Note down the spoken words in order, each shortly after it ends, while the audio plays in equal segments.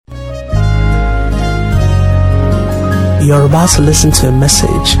You're about to listen to a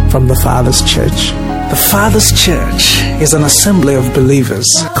message from the Thefatherschurch. The Thefatherschurch is an assembly of believers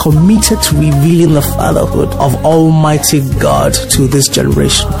committed to revealing the fatherhood of Almighty God to this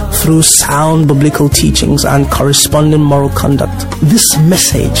generation through sound biblical teachings and corresponding moral conduct. This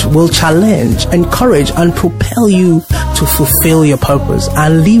message will challenge, encourage, and propel you to fulfill your purpose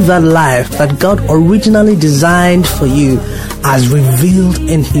and live that life that God originally designed for you as revealed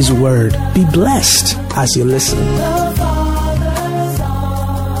in His Word. Be blessed as you listen.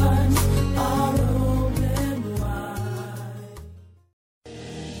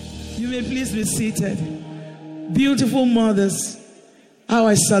 Please be seated. Beautiful mothers, how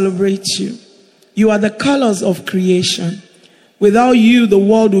I celebrate you. You are the colors of creation. Without you, the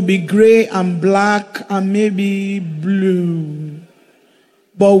world would be gray and black and maybe blue.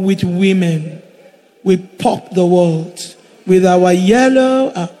 But with women, we pop the world. With our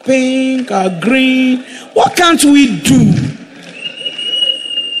yellow, our pink, our green, what can't we do?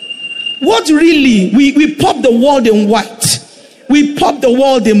 What really? We pop the world in white. We pop the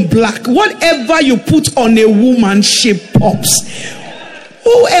world in black. Whatever you put on a woman, she pops.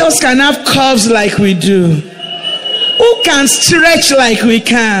 Who else can have curves like we do? Who can stretch like we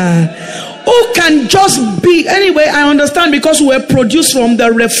can? Who can just be? Anyway, I understand because we're produced from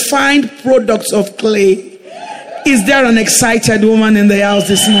the refined products of clay. Is there an excited woman in the house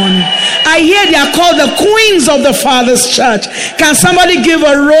this morning? I hear they are called the queens of the Thefatherschurch. Can somebody give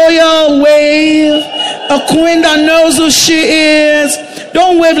a royal wave? A queen that knows who she is.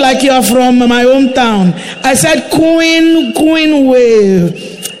 Don't wave like you're from my hometown. I said queen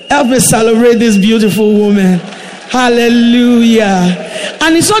wave. Help me celebrate this beautiful woman. Hallelujah.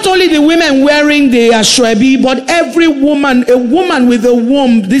 And it's not only the women wearing the ashwebi, but every woman, a woman with a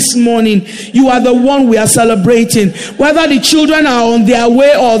womb this morning, you are the one we are celebrating. Whether the children are on their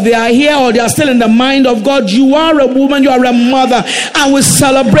way or they are here or they are still in the mind of God, you are a woman, you are a mother, and we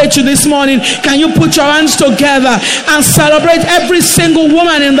celebrate you this morning. Can you put your hands together and celebrate every single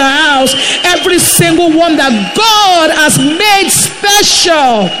woman in the house, every single one that God has made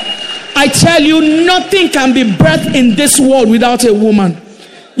special? I tell you, nothing can be birthed in this world without a woman.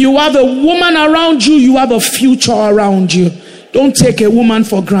 You have a woman around you, you have a future around you. Don't take a woman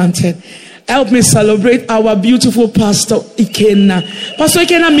for granted. Help me celebrate our beautiful Pastor Ikena. Pastor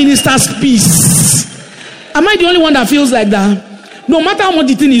Ikena ministers peace. Am I the only one that feels like that? No matter how much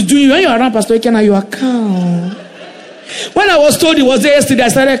the thing is doing, when you're around Pastor Ikena, you are calm. When I was told he was there yesterday, I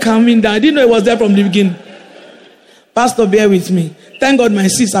started calming down. I didn't know he was there from the beginning. Pastor, bear with me. Thank God my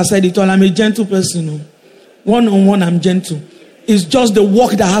sister said it all. I'm a gentle person. One-on-one, I'm gentle. It's just the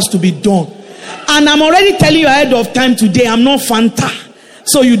work that has to be done. And I'm already telling you ahead of time today, I'm not Fanta.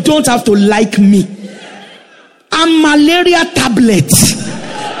 So you don't have to like me. I'm malaria tablet.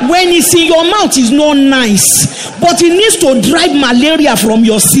 When it's in your mouth, it's not nice. But it needs to drive malaria from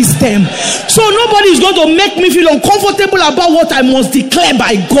your system. So nobody is going to make me feel uncomfortable about what I must declare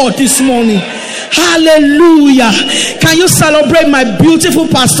by God this morning. Hallelujah. Can you celebrate my beautiful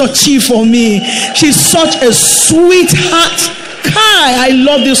Pastor Chief for me? She's such a sweetheart. Kai, I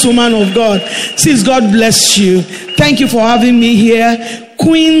love this woman of God. Sis, God bless you. Thank you for having me here.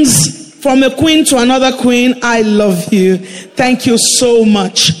 Queens, from a queen to another queen, I love you. Thank you so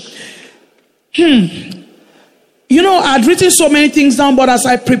much. You know, I'd written so many things down, but as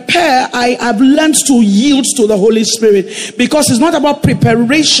I prepare, I've learned to yield to the Holy Spirit, because it's not about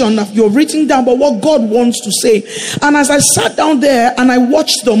preparation that you're written down, but what God wants to say. And as I sat down there and I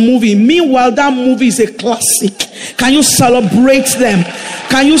watched the movie, meanwhile, that movie is a classic. Can you celebrate them?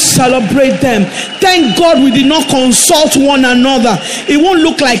 Can you celebrate them? Thank God we did not consult one another. It won't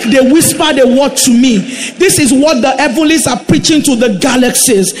look like they whispered a word to me. This is what the heavens are preaching to the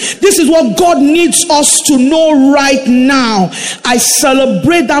galaxies. This is what God needs us to know right now. I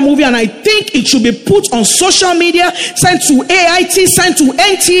celebrate that movie, and I think it should be put on social media, sent to AIT, sent to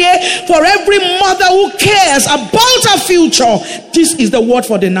NTA, for every mother who cares about her future. This is the word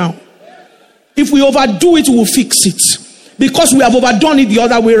for the now. If we overdo it, we'll fix it, because we have overdone it the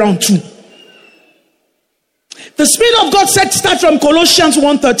other way around too. The Spirit of God said, start from Colossians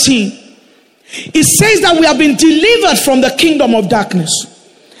 1:13. It says that we have been delivered from the kingdom of darkness,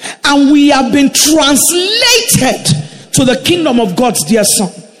 and we have been translated to the kingdom of God's dear Son.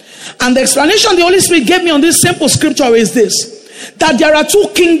 And the explanation the Holy Spirit gave me on this simple scripture is this: that there are two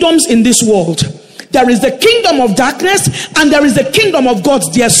kingdoms in this world. There is the kingdom of darkness, and there is the kingdom of God's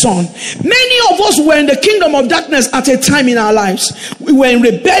dear Son. Many of us were in the kingdom of darkness at a time in our lives. We were in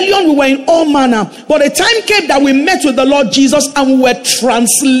rebellion, we were in all manner. But a time came that we met with the Lord Jesus and we were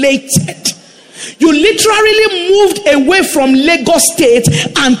translated. You literally moved away from Lagos State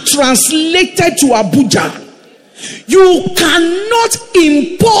and translated to Abuja. You cannot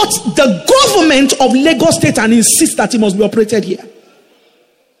import the government of Lagos State and insist that it must be operated here.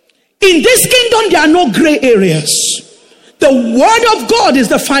 In this kingdom, there are no gray areas. The word of God is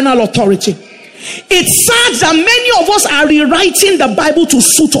the final authority. It's sad that many of us are rewriting the Bible to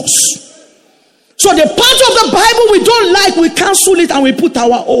suit us. So the part of the Bible we don't like, we cancel it and we put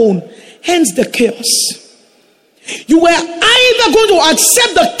our own. Hence the chaos. You were either going to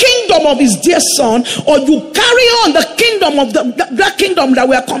accept the kingdom of his dear son, or you carry on the kingdom of that kingdom that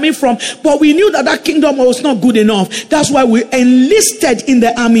we are coming from. But we knew that that kingdom was not good enough. That's why we enlisted in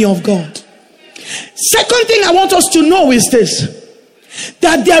the army of God. Second thing I want us to know is this: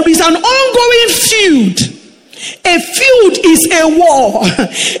 that there is an ongoing feud. A feud is a war.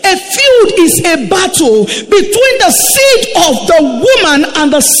 A feud is a battle between the seed of the woman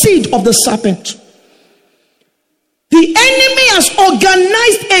and the seed of the serpent. The enemy has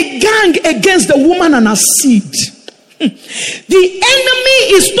organized a gang against the woman and her seed. The enemy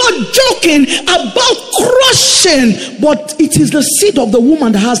is not joking about crushing, but it is the seed of the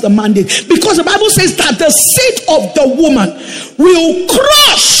woman that has the mandate. Because the Bible says that the seed of the woman will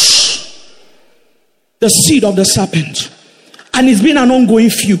crush the seed of the serpent. And it's been an ongoing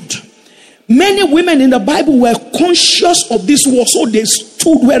feud. Many women in the Bible were conscious of this war, so they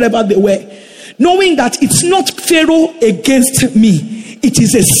stood wherever they were, knowing that it's not Pharaoh against me, it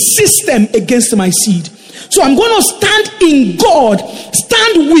is a system against my seed. So I'm going to stand in God,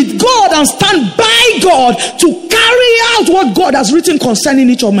 stand with God, and stand by God to carry out what God has written concerning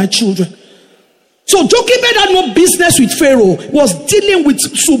each of my children. So Jochebed had no business with Pharaoh. He was dealing with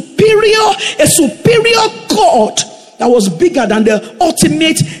a superior God that was bigger than the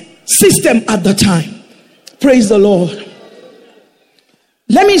ultimate system at the time. Praise the Lord.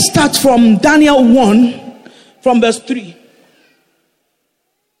 Let me start from Daniel 1 from verse 3.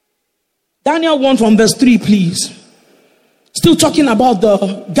 Daniel 1 from verse 3, please. Still talking about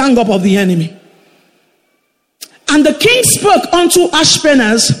the gang up of the enemy. And the king spoke unto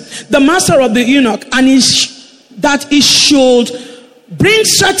Ashpenaz, the master of the eunuch, and that he should bring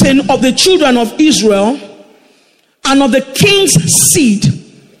certain of the children of Israel and of the king's seed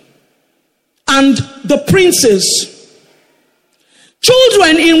and the princes,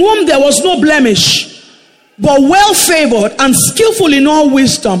 children in whom there was no blemish, but well favored and skillful in all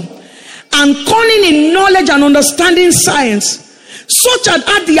wisdom, and cunning in knowledge and understanding science, such as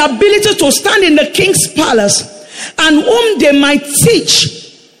had the ability to stand in the king's palace, and whom they might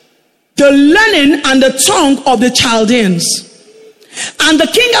teach the learning and the tongue of the Chaldeans. And the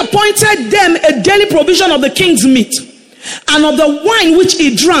king appointed them a daily provision of the king's meat and of the wine which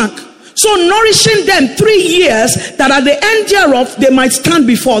he drank, so nourishing them 3 years, that at the end thereof they might stand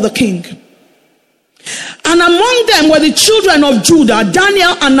before the king. And among them were the children of Judah,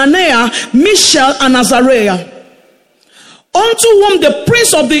 Daniel, Ananiah, Mishael, and Azariah, unto whom the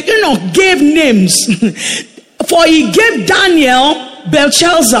prince of the eunuch gave names. For he gave Daniel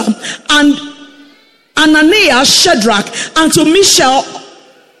Belshazzar, and Ananiah Shadrach, and to Mishael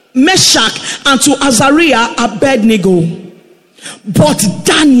Meshach, and to Azariah Abednego. But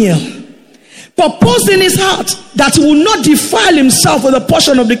Daniel purposed in his heart that he would not defile himself with a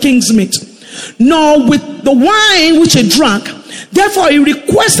portion of the king's meat, nor with the wine which he drank. Therefore he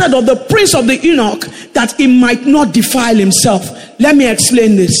requested of the prince of the eunuch that he might not defile himself. Let me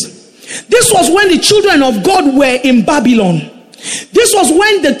explain this. This was when the children of God were in Babylon. This was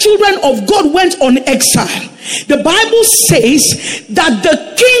when the children of God went on exile. The Bible says that the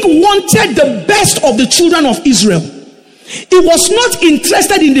king wanted the best of the children of Israel. He was not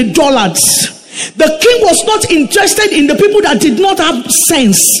interested in the dullards. The king was not interested in the people that did not have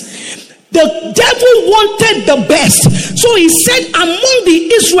sense. The devil wanted the best. So he said, among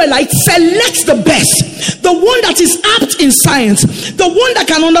the Israelites, select the best. The one that is apt in science. The one that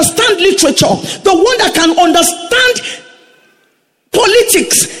can understand literature. The one that can understand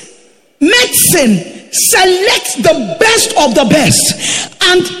politics, medicine. Select the best of the best.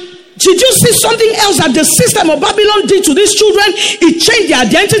 And did you see something else that the system of Babylon did to these children? It changed their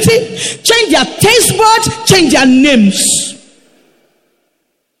identity, changed their taste buds, changed their names.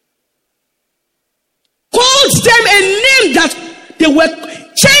 Called them a name that they were,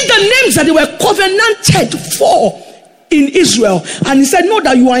 changed the names that they were covenanted for in Israel. And he said, no,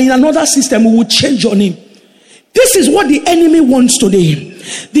 that you are in another system, we will change your name. This is what the enemy wants today.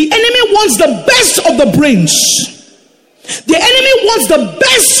 The enemy wants the best of the brains. The enemy wants the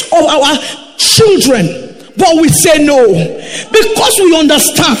best of our children. But we say no, because we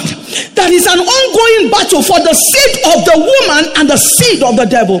understand that it's an ongoing battle for the seed of the woman and the seed of the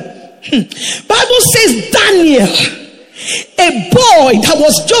devil. Bible says Daniel, A boy that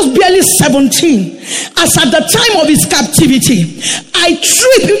was just barely 17, as at the time of his captivity. I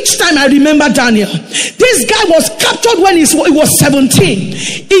trip each time I remember Daniel. This guy was captured when he was 17.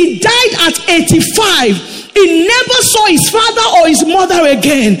 He died at 85. He never saw his father or his mother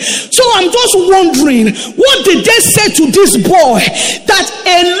again. So I'm just wondering, what did they say to this boy that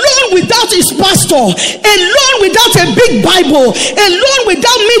alone without his pastor, alone without a big Bible, alone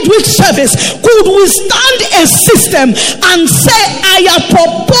without midweek service, could withstand a system and say, I have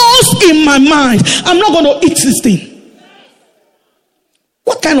proposed in my mind, I'm not going to eat this thing?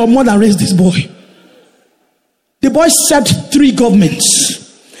 What kind of mother raised this boy? The boy served 3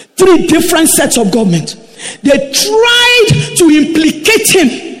 governments, 3 different sets of government. They tried to implicate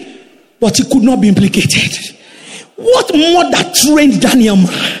him, but he could not be implicated. What mother trained Daniel?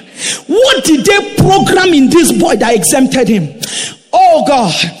 What did they program in this boy that exempted him? Oh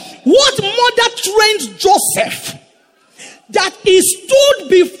God, what mother trained Joseph that he stood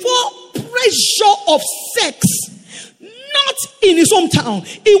before pressure of sex, not in his hometown?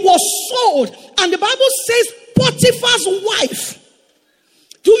 He was sold, and the Bible says Potiphar's wife.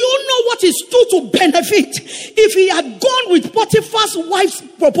 Do you know what he stood to benefit? If he had gone with Potiphar's wife's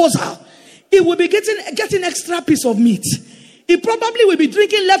proposal, he would be getting extra piece of meat. He probably will be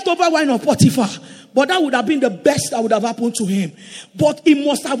drinking leftover wine of Potiphar. But that would have been the best that would have happened to him. But he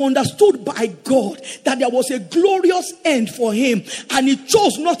must have understood by God that there was a glorious end for him. And he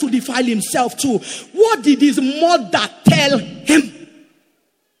chose not to defile himself too. What did his mother tell him?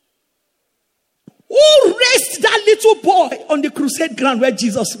 Who raised that little boy on the crusade ground where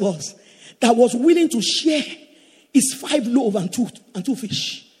Jesus was, that was willing to share his 5 loaves and 2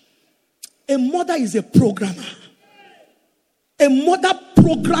 fish? A mother is a programmer. A mother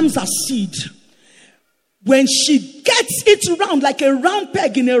programs a seed. When she gets it round like a round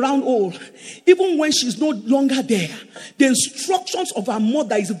peg in a round hole, even when she's no longer there, the instructions of her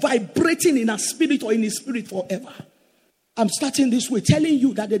mother is vibrating in her spirit or in his spirit forever. I'm starting this way, telling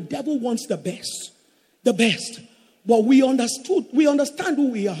you that the devil wants the best. The best. But we understand who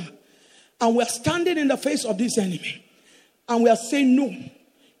we are. And we're standing in the face of this enemy. And we are saying, no,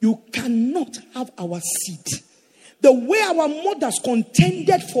 you cannot have our seed. The way our mothers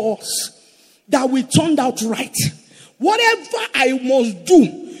contended for us, that we turned out right. Whatever I must do,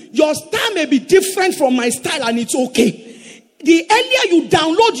 your style may be different from my style, and it's okay. The earlier you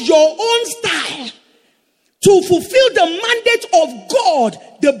download your own style to fulfill the mandate of God,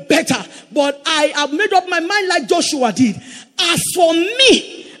 the better. But I have made up my mind like Joshua did. As for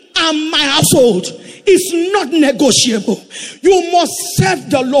me and my household, it's not negotiable. You must serve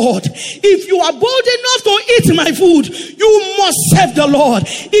the Lord. If you are bold enough to eat my food, you must serve the Lord.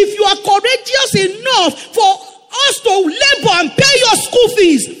 If you are courageous enough for us to labor and pay your school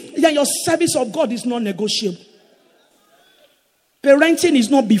fees, then your service of God is not negotiable. Parenting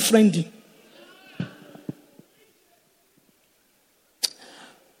is not befriending.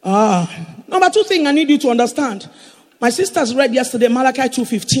 Number 2 thing I need you to understand. My sisters read yesterday Malachi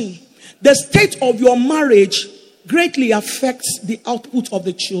 2:15. The state of your marriage greatly affects the output of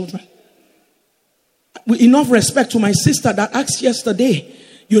the children. With enough respect to my sister that asked yesterday,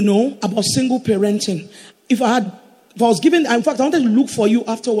 about single parenting. If I was given, in fact, I wanted to look for you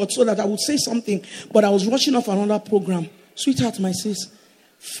afterwards so that I would say something, but I was rushing off another program. Sweetheart, my sis,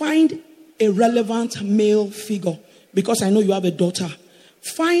 find a relevant male figure, because I know you have a daughter.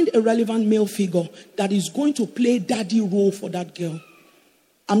 Find a relevant male figure that is going to play daddy role for that girl.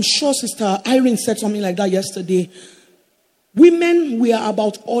 I'm sure Sister Irene said something like that yesterday. Women, we are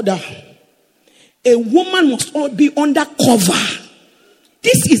about order. A woman must be under cover.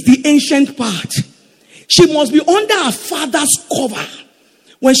 This is the ancient part. She must be under her father's cover.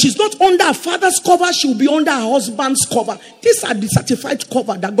 When she's not under her father's cover, she'll be under her husband's cover. These are the certified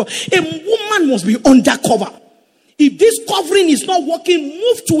cover that God. A woman must be under cover. If this covering is not working,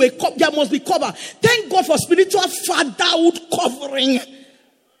 move to a cover. There must be cover. Thank God for spiritual fatherhood covering.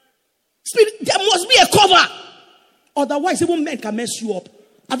 There must be a cover. Otherwise, even men can mess you up.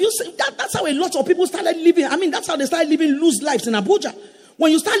 Have you seen that? That's how a lot of people started living. That's how they started living loose lives in Abuja.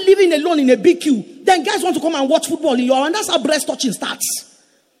 When you start living alone in a big queue, then guys want to come and watch football in your, and that's how breast touching starts.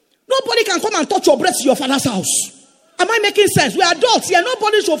 Nobody can come and touch your breast in your father's house. Am I making sense? We are adults here.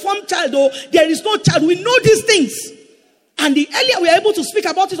 Nobody should form child, though. There is no child. We know these things. And the earlier we are able to speak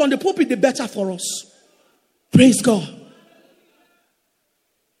about it on the pulpit, the better for us. Praise God.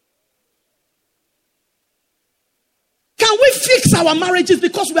 Can we fix our marriages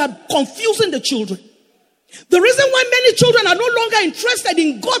because we are confusing the children? The reason why many children are no longer interested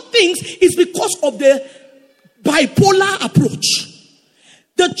in God things is because of the bipolar approach.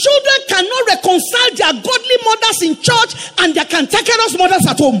 The children cannot reconcile their godly mothers in church and their cantankerous mothers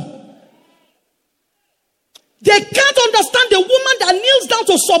at home. They can't understand the woman that kneels down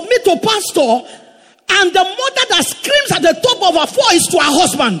to submit to pastor and the mother that screams at the top of her voice to her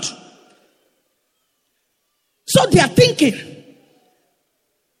husband. So they are thinking,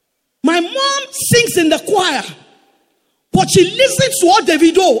 my mom sings in the choir, but she listens to all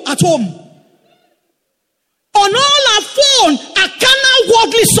Davido at home. On all her phone are carnal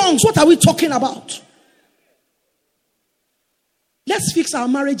worldly songs. What are we talking about? Let's fix our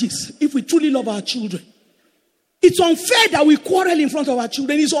marriages if we truly love our children. It's unfair that we quarrel in front of our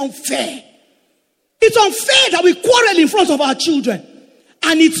children. It's unfair. It's unfair that we quarrel in front of our children.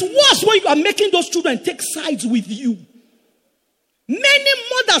 And it's worse when you are making those children take sides with you. Many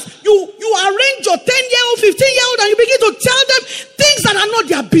mothers, you arrange your 10-year-old, 15-year-old, and you begin to tell them things that are not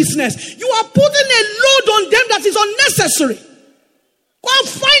their business. You are putting a load on them that is unnecessary. Go and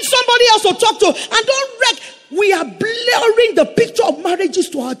find somebody else to talk to and don't wreck. We are blurring the picture of marriages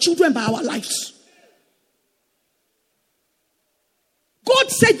to our children by our lives. God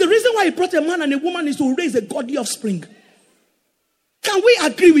said the reason why he brought a man and a woman is to raise a godly offspring. Can we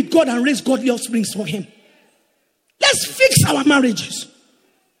agree with God and raise godly offspring for him? Let's fix our marriages.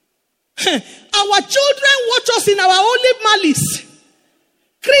 Our children watch us in our holy malice,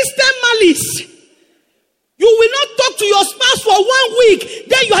 Christian malice. You will not talk to your spouse for 1 week.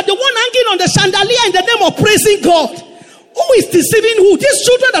 Then you are the one hanging on the chandelier in the name of praising God. Who is deceiving who? These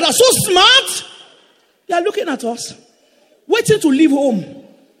children that are so smart. They are looking at us, waiting to leave home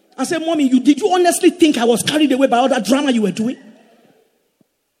and say, Mommy, did you honestly think I was carried away by all that drama you were doing?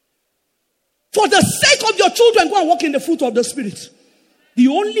 For the sake of your children, go and walk in the fruit of the Spirit. The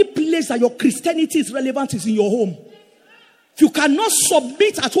only place that your Christianity is relevant is in your home. If you cannot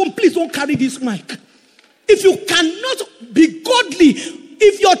submit at home, please don't carry this mic. If you cannot be godly,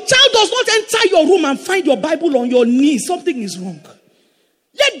 if your child does not enter your room and find your Bible on your knees, something is wrong.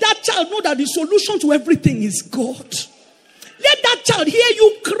 Let that child know that the solution to everything is God. Let that child hear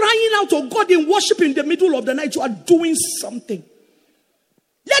you crying out to God in worship in the middle of the night. You are doing something.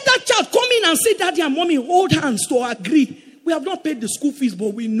 Let that child come in and say, Daddy and Mommy, hold hands to agree. We have not paid the school fees,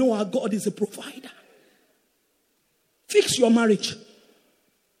 but we know our God is a provider. Fix your marriage.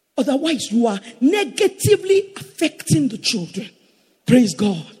 Otherwise, you are negatively affecting the children. Praise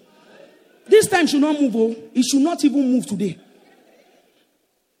God. This time should not move. Oh. It should not even move today.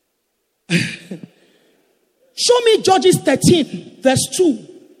 Show me Judges 13, verse 2.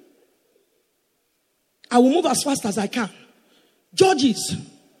 I will move as fast as I can. Judges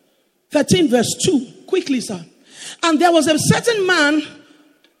 13, verse 2. Quickly, sir. And there was a certain man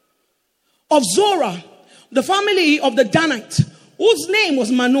of Zorah, the family of the Danites, whose name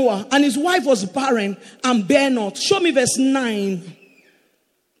was Manoah, and his wife was barren and bare not. Show me verse 9.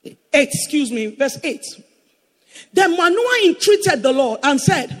 Verse 8. Then Manoah entreated the Lord and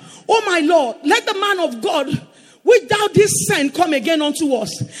said, Oh my Lord, let the man of God which thou didst send come again unto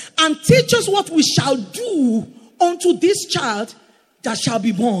us, and teach us what we shall do unto this child that shall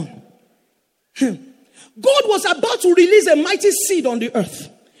be born. God was about to release a mighty seed on the earth.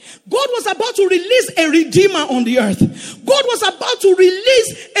 God was about to release a redeemer on the earth. God was about to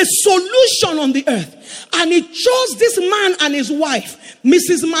release a solution on the earth. And he chose this man and his wife,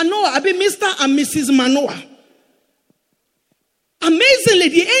 Mrs. Manoah, Mr. and Mrs. Manoah. Amazingly,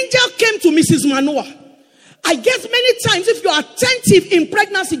 the angel came to Mrs. Manoah. I guess many times if you are attentive in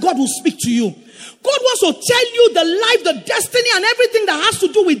pregnancy, God will speak to you. God wants to tell you the life, the destiny, and everything that has to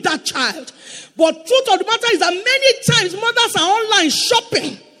do with that child. But truth of the matter is that many times mothers are online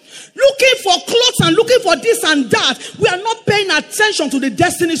shopping, looking for clothes and looking for this and that. We are not paying attention to the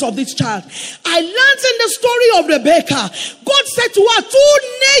destinies of this child. I learned in the story of Rebecca, God said to her, 2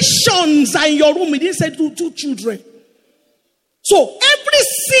 nations are in your room. He didn't say two children. So every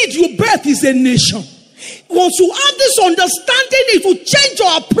seed you birth is a nation. Once you have this understanding, it will change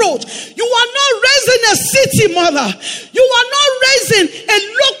your approach. You are not raising a city mother. You are not raising a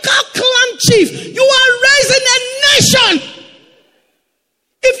local clan chief. You are raising a nation.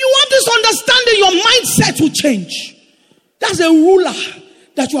 If you have this understanding, your mindset will change. That's a ruler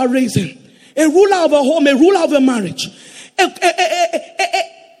that you are raising. A ruler of a home, a ruler of a marriage.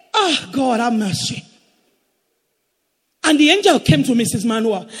 God have mercy. And the angel came to Mrs.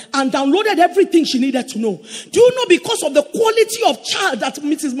 Manoah and downloaded everything she needed to know. Do you know, because of the quality of child that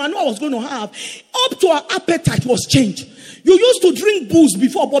Mrs. Manoah was going to have, up to her appetite was changed. You used to drink booze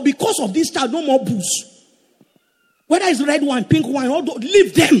before, but because of this child, no more booze. Whether it's red wine, pink wine, all those,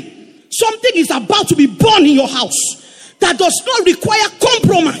 leave them. Something is about to be born in your house that does not require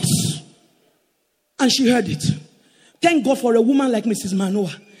compromise. And she heard it. Thank God for a woman like Mrs.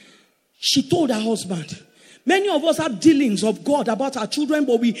 Manoa. She told her husband. Many of us have dealings of God about our children,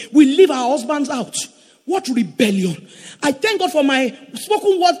 but we leave our husbands out. What rebellion. I thank God for my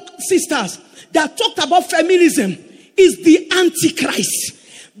spoken word sisters that talked about feminism is the Antichrist.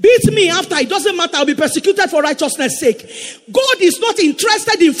 Beat me after, it doesn't matter, I'll be persecuted for righteousness' sake. God is not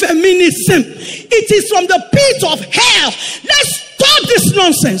interested in feminism. It is from the pit of hell. Let's stop this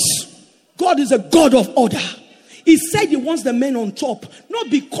nonsense. God is a God of order. He said he wants the men on top, not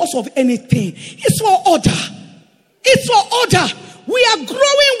because of anything. It's for order. It's for order. We are growing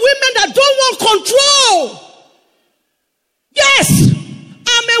women that don't want control. Yes,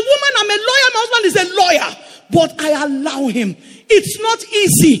 I'm a woman, I'm a lawyer, my husband is a lawyer, but I allow him. It's not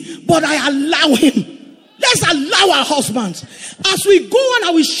easy, but I allow him. Let's allow our husbands. As we go on,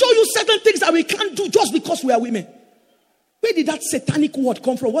 I will show you certain things that we can't do just because we are women. Where did that satanic word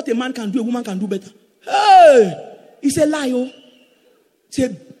come from? What a man can do, a woman can do better. Hey, it's a lie, oh. It's a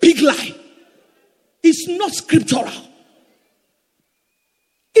big lie. It's not scriptural.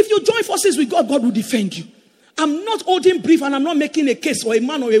 If you join forces with God, God will defend you. I'm not holding brief and I'm not making a case for a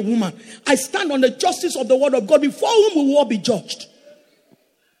man or a woman. I stand on the justice of the word of God before whom we will all be judged.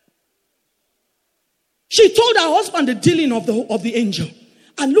 She told her husband the dealing of the angel.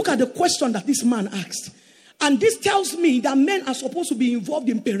 And look at the question that this man asked. And this tells me that men are supposed to be involved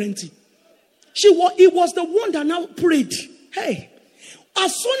in parenting. He was the one that now prayed. Hey,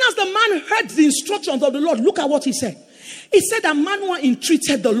 as soon as the man heard the instructions of the Lord, look at what he said. He said that Manoah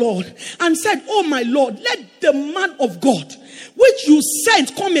entreated the Lord and said, oh my Lord, let the man of God, which you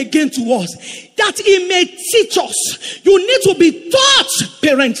sent, come again to us, that he may teach us. You need to be taught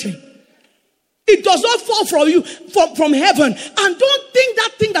parenting. It does not fall from you, from heaven. And don't think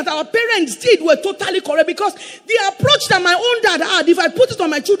that thing that our parents did were totally correct, because the approach that my own dad had, if I put it on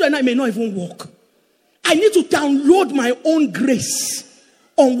my children, I may not even work. I need to download my own grace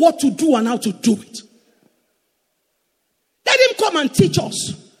on what to do and how to do it. Let him come and teach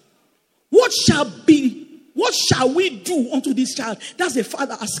us. What shall we do unto this child? That's the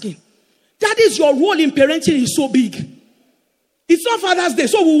father asking. That is your role in parenting is so big. It's not Father's Day,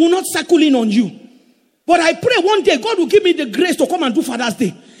 so we will not circle in on you. But I pray one day God will give me the grace to come and do Father's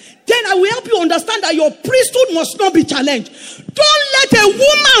Day. Then I will help you understand that your priesthood must not be challenged. Don't let a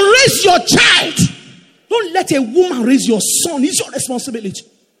woman raise your child. Don't let a woman raise your son. It's your responsibility.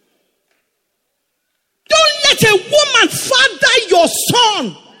 Don't let a woman father your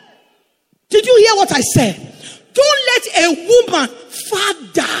son. Did you hear what I said? Don't let a woman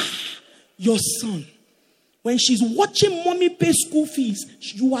father your son. When she's watching mommy pay school fees,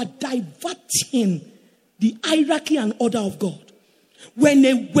 you are diverting the hierarchy and order of God. When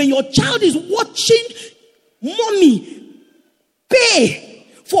your child is watching mommy pay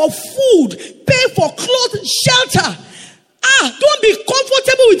for food, pay for clothes, shelter, don't be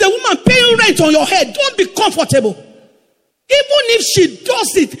comfortable with the woman paying rent on your head. Don't be comfortable. Even if she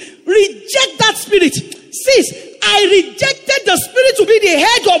does it, reject that spirit. Sis, I rejected the spirit to be the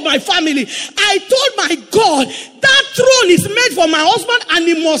head of my family. I told my God, that throne is made for my husband and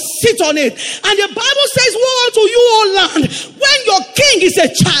he must sit on it. And the Bible says, woe unto you, O land, when your king is a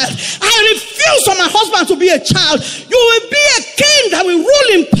child. I refuse for my husband to be a child. You will be a king that will rule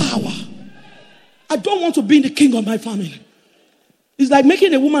in power. I don't want to be the king of my family. It's like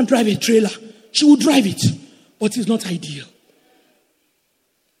making a woman drive a trailer. She will drive it, but it's not ideal.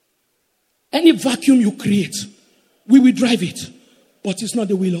 Any vacuum you create, we will drive it, but it's not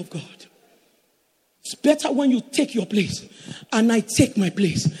the will of God. It's better when you take your place and I take my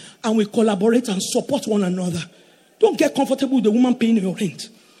place and we collaborate and support one another. Don't get comfortable with the woman paying your rent.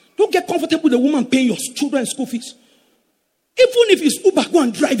 Don't get comfortable with the woman paying your children's school fees. Even if it's Uber, go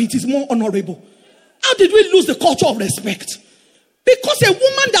and drive it, is more honorable. How did we lose the culture of respect? Because a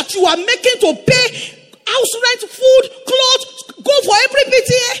woman that you are making to pay house rent, food, clothes, go for every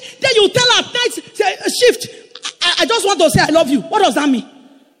PTA, then you tell her at night, say, shift, I just want to say I love you. What does that mean?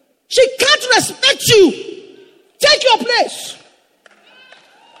 She can't respect you. Take your place.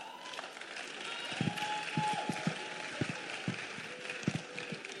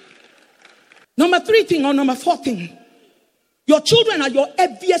 Number 3 thing or number 4 thing. Your children are your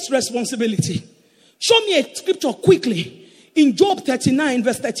heaviest responsibility. Show me a scripture quickly. In Job 39,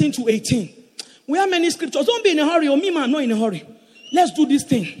 verse 13 to 18. We have many scriptures. Don't be in a hurry. Or me, man, not in a hurry. Let's do this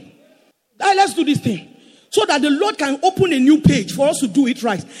thing. Let's do this thing. So that the Lord can open a new page for us to do it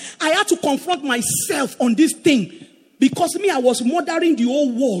right. I had to confront myself on this thing. Because me, I was murdering the whole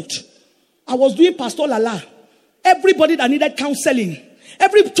world. I was doing Pastor Lala. Everybody that needed counseling.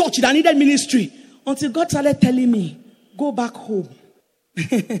 Every church that needed ministry. Until God started telling me, go back home.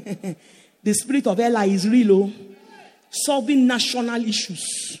 The spirit of Eli is real. Oh. solving national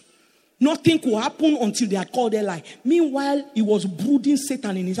issues. Nothing could happen until they had called Eli. Meanwhile, he was brooding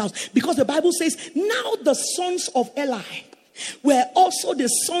Satan in his house. Because the Bible says, now the sons of Eli were also the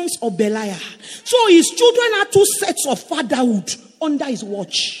sons of Belial. So his children had 2 sets of fatherhood under his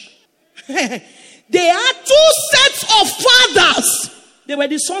watch. They had 2 sets of fathers. They were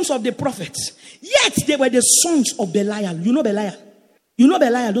the sons of the prophets. Yet they were the sons of Belial. You know Belial? You know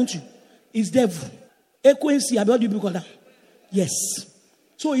Belial, don't you? It's devil. Yes.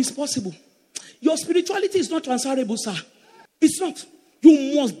 So it's possible. Your spirituality is not transferable, sir. It's not.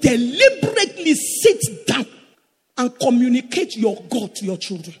 You must deliberately sit down and communicate your God to your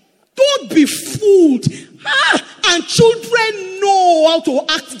children. Don't be fooled. And children know how to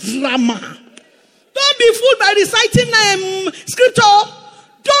act drama. Don't be fooled by reciting scripture.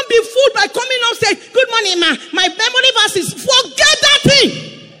 Don't be fooled by coming up saying, good morning, ma. My memory verses. Forget that thing.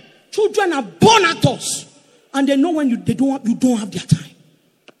 Children are born actors. And they know when you don't have their time.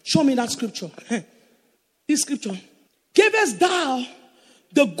 Show me that scripture. This scripture. Gavest thou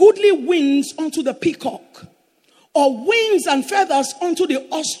the goodly wings unto the peacock, or wings and feathers unto the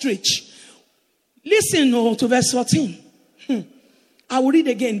ostrich? Listen to verse 14. I will read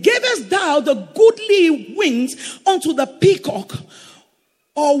again. Gavest thou the goodly wings unto the peacock,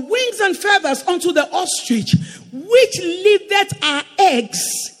 or wings and feathers unto the ostrich, which leaveth our eggs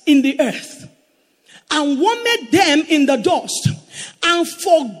in the earth, and warmeth them in the dust, and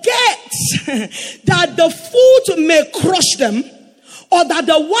forget that the foot may crush them, or that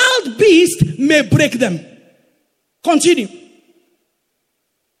the wild beast may break them. Continue.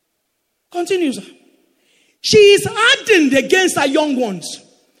 Continue, sir. She is hardened against her young ones,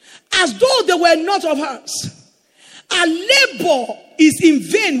 as though they were not of hers. Her labor is in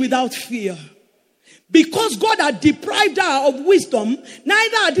vain without fear. Because God had deprived her of wisdom,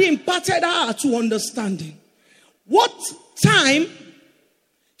 neither had he imparted her to understanding. What time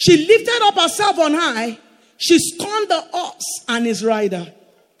she lifted up herself on high, she scorned the horse and his rider.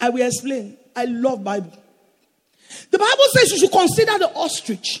 I will explain. I love Bible. The Bible says you should consider the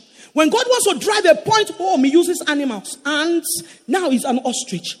ostrich. When God wants to drive a point home, he uses animals. And now it's an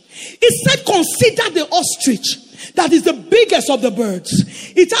ostrich. He said consider the ostrich. That is the biggest of the birds.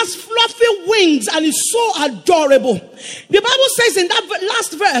 It has fluffy wings and is so adorable. The Bible says in that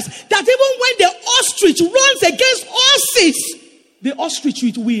last verse that even when the ostrich runs against horses, the ostrich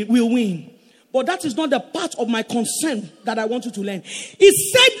will win. But that is not the part of my concern that I want you to learn. It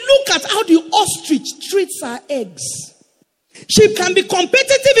said, look at how the ostrich treats her eggs. She can be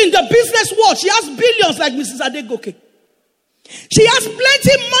competitive in the business world. She has billions like Mrs. Adegoke. She has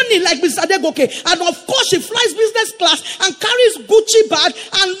plenty money like Mrs. Adegoke. And of course she flies business class and carries Gucci bag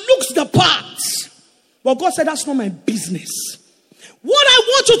and looks the part. But God said that's not my business. What I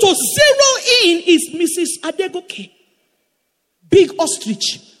want you to zero in is Mrs. Adegoke. Big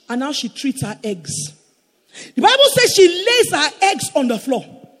ostrich. And how she treats her eggs. The Bible says she lays her eggs on the floor.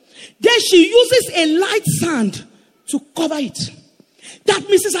 Then she uses a light sand to cover it. That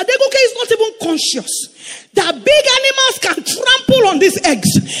Mrs. Adegoke is not even conscious that big animals can trample on these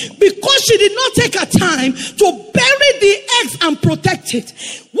eggs because she did not take her time to bury the eggs and protect it.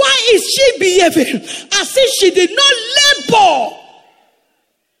 Why is she behaving as if she did not labor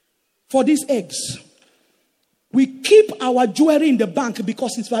for these eggs? We keep our jewelry in the bank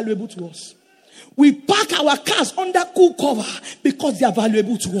because it's valuable to us. We park our cars under cool cover because they are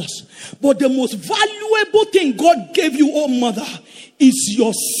valuable to us. But the most valuable thing God gave you, oh mother, is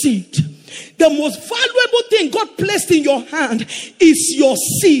your seed. The most valuable thing God placed in your hand is your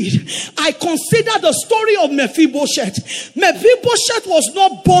seed. I consider the story of Mephibosheth. Mephibosheth was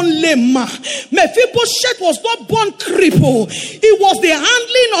not born lame. Mephibosheth was not born crippled. It was the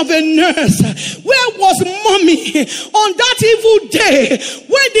handling of a nurse. Where was mommy on that evil day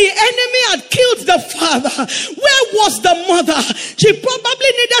when the enemy had killed the father? Where was the mother? She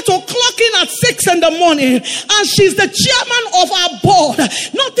probably needed to clock in at 6 a.m. and she's the chairman of our board.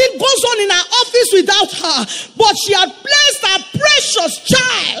 Nothing goes on in our office without her, but she had placed her precious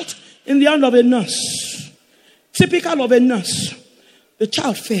child in the hand of a nurse. Typical of a nurse. The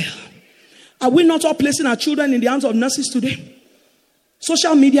child fell. Are we not all placing our children in the hands of nurses today?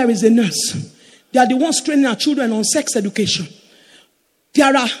 Social media is a nurse. They are the ones training our children on sex education.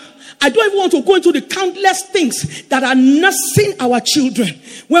 I don't even want to go into the countless things that are nursing our children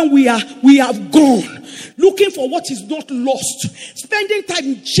when we have gone. Looking for what is not lost. Spending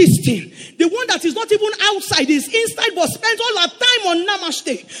time gisting. The one that is not even outside is inside but spends all our time on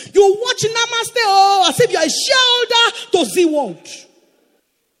Namaste. You watch Namaste as if you are a shareholder to Z World.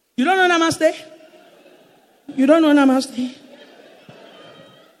 You don't know Namaste? You don't know Namaste?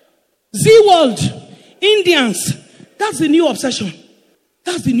 Z World. Indians That's the new obsession.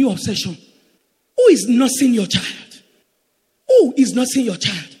 That's the new obsession. Who is nursing your child? Who is nursing your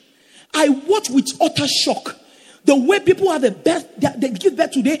child? I watch with utter shock the way people have a birth, they give birth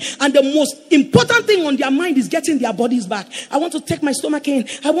today, and the most important thing on their mind is getting their bodies back. I want to take my stomach in.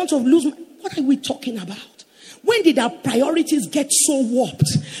 I want to lose my... What are we talking about? When did our priorities get so warped?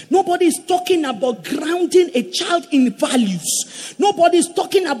 Nobody is talking about grounding a child in values. Nobody is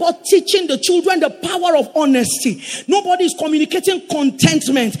talking about teaching the children the power of honesty. Nobody is communicating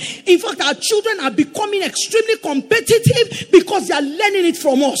contentment. In fact, our children are becoming extremely competitive because they are learning it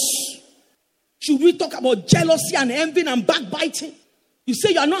from us. Should we talk about jealousy and envy and backbiting? You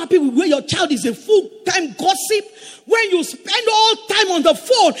say you are not happy with where your child is a full-time gossip. When you spend all time on the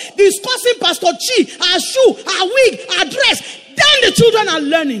phone discussing Pastor Chi, our shoe, our wig, our dress, then the children are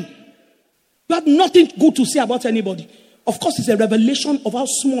learning. You have nothing good to say about anybody. Of course, it's a revelation of how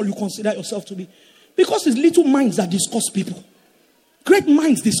small you consider yourself to be. Because it's little minds that discuss people. Great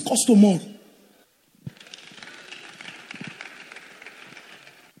minds discuss tomorrow.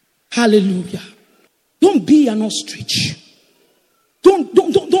 Hallelujah. Don't be an ostrich. Don't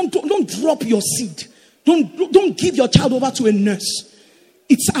drop your seed. Don't give your child over to a nurse.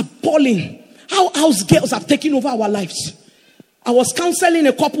 It's appalling how house girls have taken over our lives. I was counseling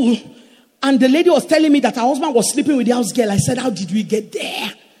a couple, and the lady was telling me that her husband was sleeping with the house girl. I said, how did we get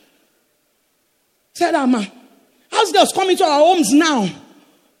there? I said, house girls come into our homes now,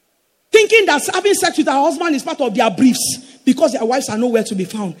 thinking that having sex with her husband is part of their briefs because their wives are nowhere to be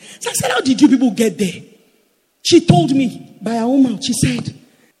found. So I said, how did you people get there? She told me by her own mouth. She said,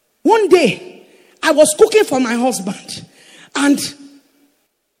 one day I was cooking for my husband and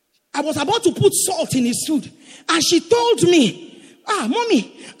I was about to put salt in his food. And she told me,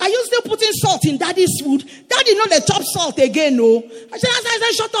 mommy, are you still putting salt in daddy's food? Daddy know they chop salt again, no? I said,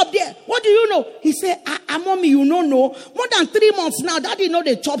 shut up there. What do you know? He said, mommy, you know. More than 3 months now, daddy know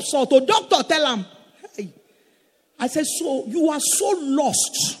they chop salt. Oh, doctor, tell him. Hey. I said, so you are so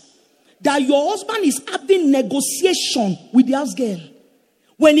lost that your husband is having negotiation with the house girl.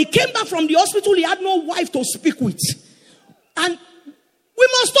 When he came back from the hospital, he had no wife to speak with. And we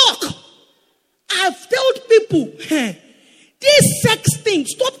must talk. I've told people, this sex thing,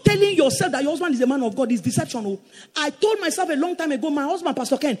 stop telling yourself that your husband is a man of God. It's deception. Oh. I told myself a long time ago, my husband,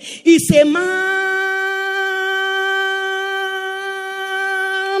 Pastor Ken, is a man.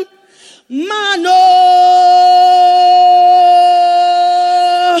 Man, man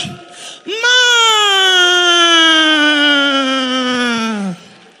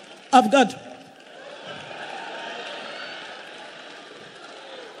of God.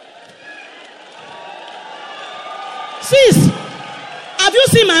 Sis, have you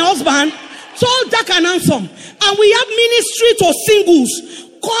seen my husband? Tall, dark, and handsome. And we have ministry to singles.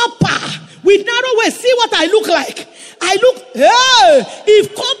 Copper. With narrow waist. See what I look like. I look, hey,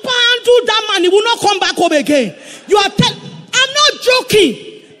 if Copper handle that man, he will not come back home again. I'm not joking.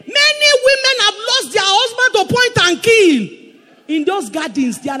 Many women have lost their husband to point and kill. In those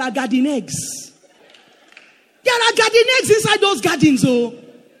gardens, there are garden eggs. There are garden eggs inside those gardens, oh.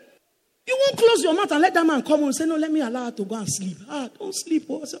 You won't close your mouth and let that man come and say, no, let me allow her to go and sleep. Don't sleep.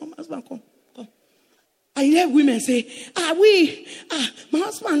 Oh, I say, my husband, come. I hear women say, my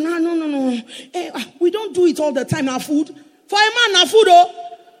husband, no. We don't do it all the time. Now food. For a man, now food, oh.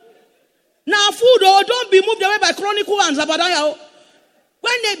 Now food, oh. Don't be moved away by Chronicle and Zabadiah, oh.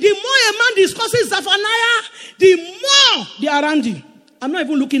 The more a man discusses Zephaniah, the more they are around you. I'm not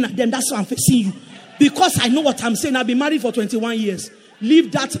even looking at them. That's why I'm facing you. Because I know what I'm saying. I've been married for 21 years.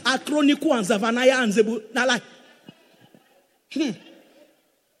 Leave that Chronicle and Zephaniah and Zebu. Now, like, in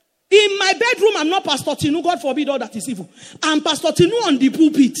my bedroom, I'm not Pastor Tinu. God forbid all that is evil. I'm Pastor Tinu on the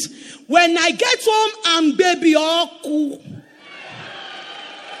pulpit. When I get home, I'm baby Oku.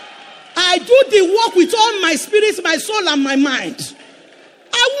 I do the work with all my spirit, my soul, and my mind.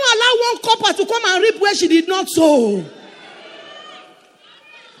 I won't allow one copper to come and reap where she did not sow.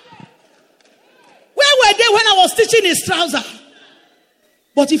 Where were they when I was teaching his trouser?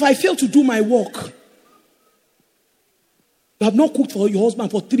 But if I fail to do my work, you have not cooked for your husband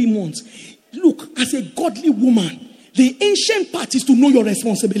for 3 months. Look, as a godly woman, the ancient part is to know your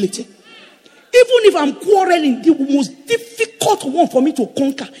responsibility. Even if I'm quarreling, the most difficult one for me to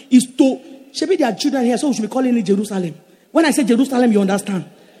conquer is to, maybe there are children here, so we should be calling it Jerusalem. When I say Jerusalem, you understand.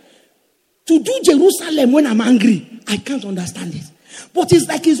 To do Jerusalem when I'm angry, I can't understand it. But it's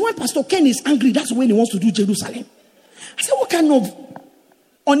like when Pastor Ken is angry, that's when he wants to do Jerusalem. I said, what kind of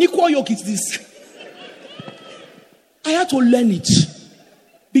unequal yoke is this? I had to learn it.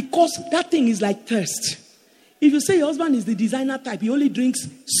 Because that thing is like thirst. If you say your husband is the designer type, he only drinks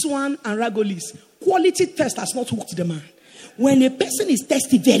Swan and Ragolis. quality test has not hooked the man. When a person is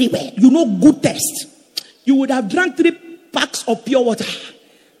tested very well, good test, you would have drank 3 packs of pure water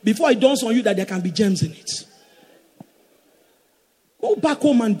before it dawns on you that there can be germs in it. Go back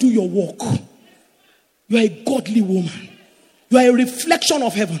home and do your work. You are a godly woman. You are a reflection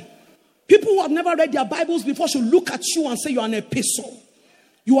of heaven. People who have never read their Bibles before should look at you and say you are an epistle.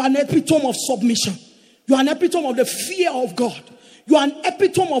 You are an epitome of submission. You are an epitome of the fear of God. You are an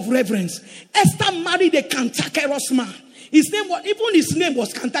epitome of reverence. Esther married a cantankerous man. His name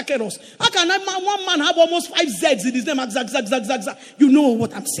was cantankerous. How can one man have almost 5 Z's in his name? You know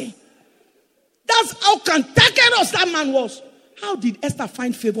what I'm saying. That's how cantankerous that man was. How did Esther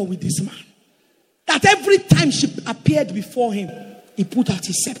find favor with this man? That every time she appeared before him, he put out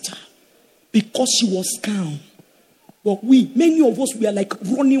his scepter. Because she was calm. But many of us, we are like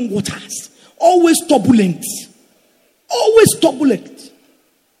running waters. Always turbulent. Always turbulent.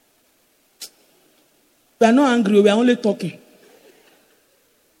 We are not angry, we are only talking.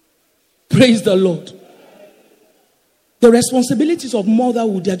 Praise the Lord. The responsibilities of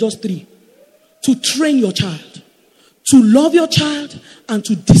motherhood, they are just 3. To train your child, to love your child, and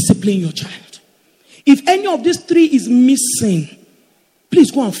to discipline your child. If any of these 3 is missing,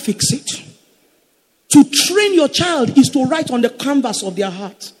 please go and fix it. To train your child is to write on the canvas of their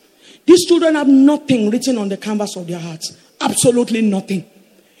heart. These children have nothing written on the canvas of their hearts. Absolutely nothing.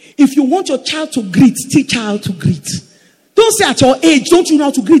 If you want your child to greet, teach her how to greet. Don't say at your age, don't you know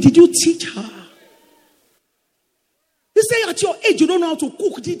how to greet? Did you teach her? You say at your age, you don't know how to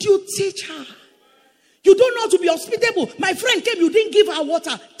cook. Did you teach her? You don't know how to be hospitable. My friend came, you didn't give her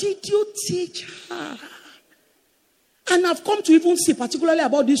water. Did you teach her? And I've come to even say, particularly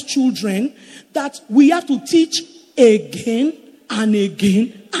about these children, that we have to teach again and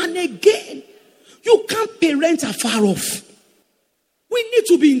again and again. You can't parent afar off. We need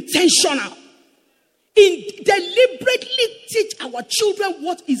to be intentional in deliberately teach our children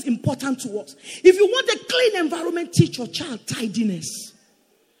what is important to us. If you want a clean environment, teach your child tidiness.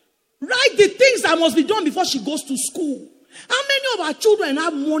 Write the things that must be done before she goes to school. How many of our children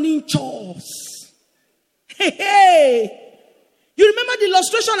have morning chores? Hey. You remember the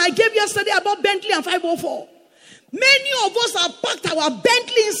illustration I gave yesterday about Bentley and 504? Many of us have packed our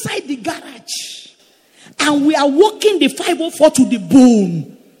Bentley inside the garage. And we are walking the 504 to the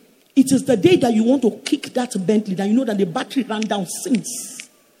bone. It is the day that you want to kick that Bentley that you know that the battery ran down since.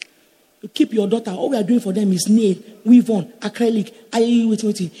 You keep your daughter. All we are doing for them is nail, weave on, acrylic.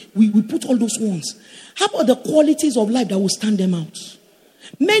 We put all those ones. How about the qualities of life that will stand them out?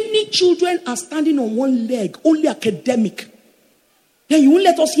 Many children are standing on one leg, only academic. Then you won't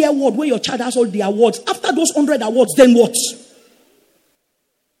let us hear a word where your child has all the awards. After those 100 awards, then what?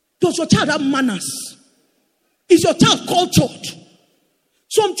 Does your child have manners? Is your child cultured?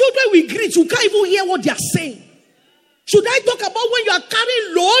 Some children we greet, you can't even hear what they are saying. Should I talk about when you are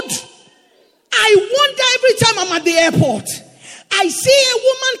carrying load? I wonder every time I'm at the airport. I see a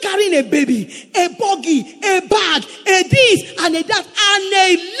woman carrying a baby, a buggy, a bag, a this and a that, and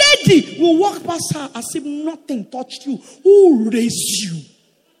a lady will walk past her as if nothing touched you. Who raised you?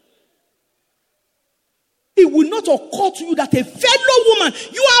 It will not occur to you that a fellow woman,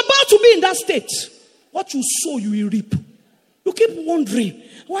 you are about to be in that state. What you sow, you will reap. You keep wondering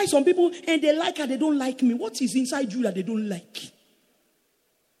why some people, and they like her, they don't like me. What is inside you that they don't like?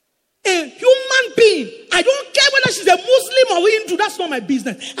 A human being, I don't care whether she's a Muslim or Hindu, that's not my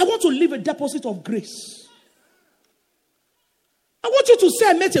business. I want to leave a deposit of grace. I want you to say,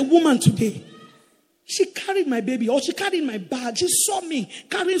 I met a woman today. She carried my baby, or she carried my bag. She saw me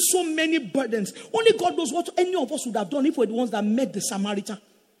carrying so many burdens. Only God knows what any of us would have done if we were the ones that met the Samaritan.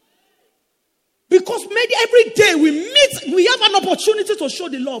 Because maybe every day we have an opportunity to show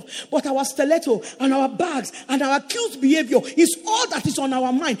the love. But our stiletto and our bags and our cute behavior is all that is on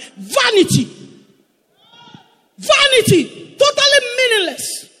our mind. Vanity. Vanity. Totally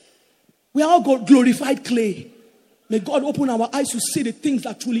meaningless. We are all glorified clay. May God open our eyes to see the things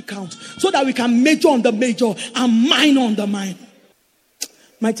that truly count. So that we can major on the major and minor on the minor.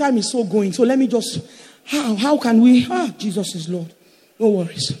 My time is so going. So let me just, how can we, Jesus is Lord. No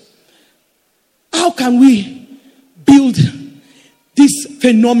worries. How can we build this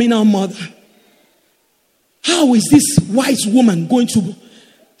phenomenal mother? How is this wise woman going to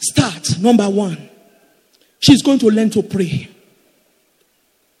start? Number 1, she's going to learn to pray.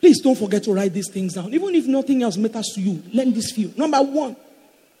 Please don't forget to write these things down. Even if nothing else matters to you, learn this few. Number 1,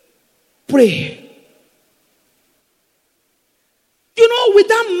 pray. You know, with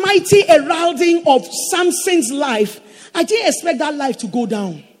that mighty heralding of Samson's life, I didn't expect that life to go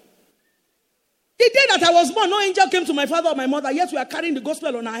down. The day that I was born, no angel came to my father or my mother, yet we are carrying the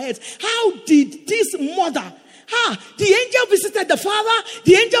gospel on our heads. How did this mother, the angel visited the father,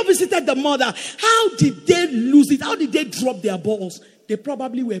 the angel visited the mother. How did they lose it? How did they drop their balls? They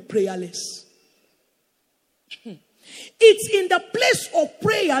probably were prayerless. It's in the place of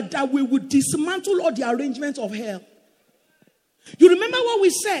prayer that we would dismantle all the arrangements of hell. You remember what we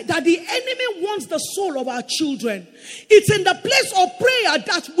said? That the enemy wants the soul of our children. It's in the place of prayer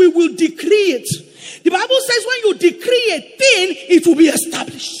that we will decree it. The Bible says when you decree a thing, it will be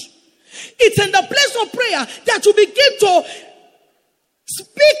established. It's in the place of prayer that you begin to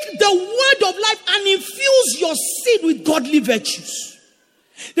speak the word of life and infuse your seed with godly virtues.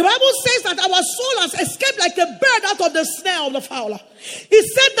 The Bible says that our soul has escaped like a bird out of the snare of the fowler. It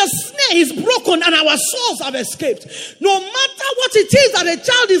said the snare is broken and our souls have escaped. No matter what it is that a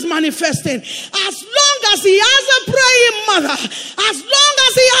child is manifesting, as long as he has a praying mother, as long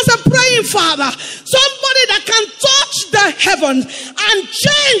as he has a praying father, somebody that can touch the heavens and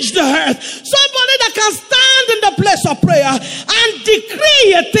change the earth, somebody that can stand in the place of prayer and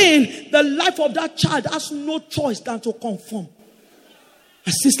decree a thing, the life of that child has no choice than to conform.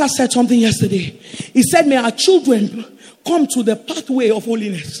 My sister said something yesterday. He said, may our children come to the pathway of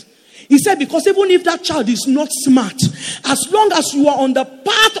holiness. He said, because even if that child is not smart, as long as you are on the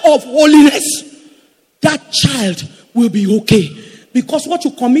path of holiness, that child will be okay. Because what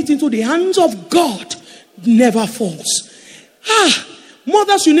you commit into the hands of God never falls.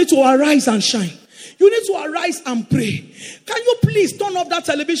 Mothers, you need to arise and shine. You need to arise and pray. Can you please turn off that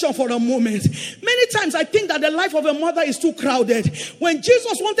television for a moment? Many times I think that the life of a mother is too crowded. When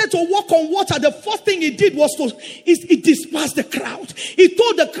Jesus wanted to walk on water, the first thing he did was he dispersed the crowd. He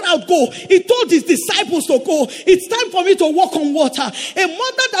told the crowd, go. He told his disciples to go. It's time for me to walk on water. A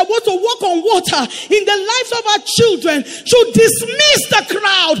mother that wants to walk on water in the lives of our children should dismiss the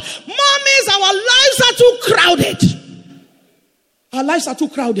crowd. Mommies, our lives are too crowded. Our lives are too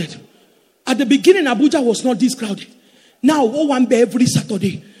crowded. At the beginning, Abuja was not this crowded. Now, Owambe every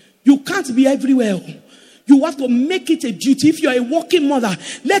Saturday. You can't be everywhere. You have to make it a duty. If you're a working mother,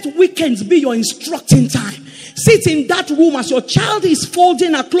 let weekends be your instructing time. Sit in that room as your child is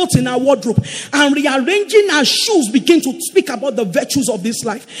folding her clothes in her wardrobe and rearranging her shoes. Begin to speak about the virtues of this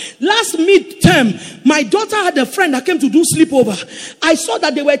life. Last midterm, my daughter had a friend that came to do sleepover. I saw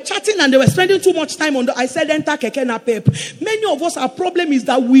that they were chatting and they were spending too much time on I said, enter keke na pep. Many of us, our problem is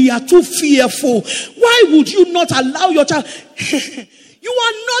that we are too fearful. Why would you not allow your child? You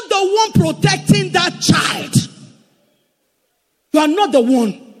are not the one protecting that child. You are not the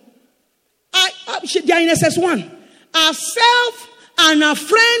one. They are in SS1. Herself and her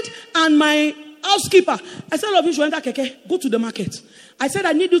friend and my housekeeper. I said, all of you should enter keke. Go to the market. I said,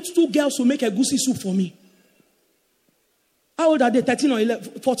 I need you two girls to make a goosey soup for me. How old are they? 13 or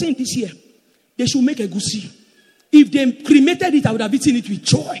 11, 14 this year. They should make a goosey. If they cremated it, I would have eaten it with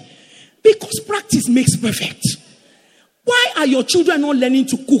joy. Because practice makes perfect. Why are your children not learning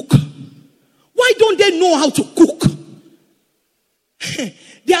to cook? Why don't they know how to cook?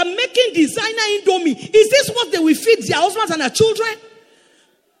 They are making designer indomie. Is this what they will feed their husbands and their children?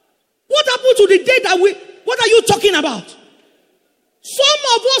 What happened to the day that what are you talking about? Some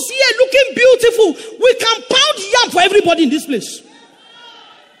of us here looking beautiful. We can pound yam for everybody in this place.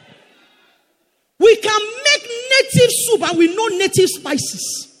 We can make native soup and we know native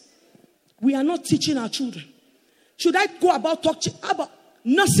spices. We are not teaching our children. Should I go about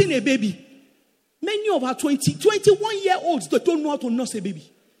nursing a baby? Many of our 21-year-olds that don't know how to nurse a baby.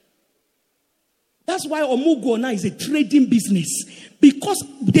 That's why Omugona is a trading business. Because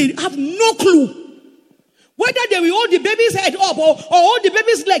they have no clue. Whether they will hold the baby's head up or hold the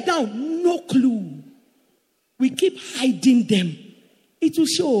baby's leg down. No clue. We keep hiding them. It will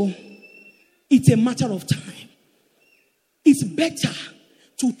show it's a matter of time. It's better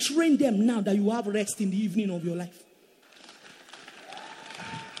to train them now that you have rest in the evening of your life.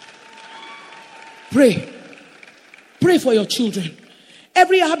 Pray. Pray for your children.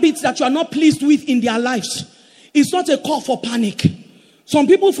 Every habit that you are not pleased with in their lives is not a call for panic. Some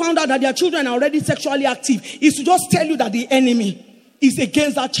people found out that their children are already sexually active. It's to just tell you that the enemy is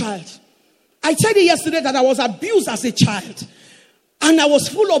against that child. I said it yesterday that I was abused as a child. And I was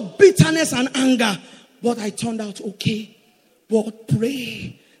full of bitterness and anger. But I turned out okay. But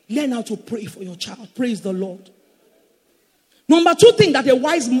pray. Learn how to pray for your child. Praise the Lord. Number 2 thing that a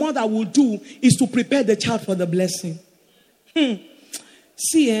wise mother will do is to prepare the child for the blessing.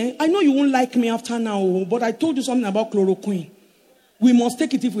 See, I know you won't like me after now, but I told you something about chloroquine. We must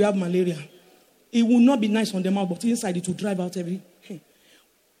take it if we have malaria. It will not be nice on the mouth, but inside it will drive out every.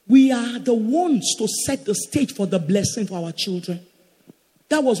 We are the ones to set the stage for the blessing for our children.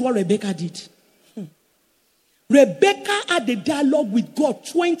 That was what Rebecca did. Rebecca had a dialogue with God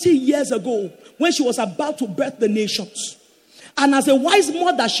 20 years ago when she was about to birth the nations. And as a wise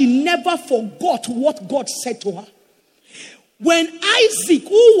mother, she never forgot what God said to her. When Isaac,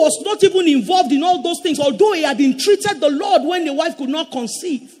 who was not even involved in all those things, although he had entreated the Lord when the wife could not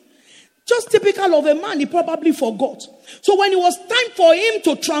conceive, just typical of a man, he probably forgot. So when it was time for him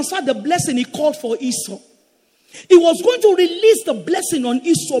to transfer the blessing, he called for Esau. He was going to release the blessing on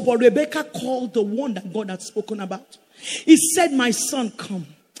Esau, but Rebecca called the one that God had spoken about. He said, my son, come.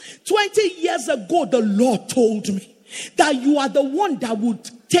 20 years ago, the Lord told me that you are the one that would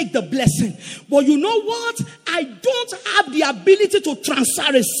take the blessing. But you know what? I don't have the ability to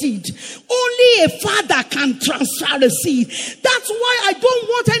transfer a seed. Only a father can transfer a seed. That's why I don't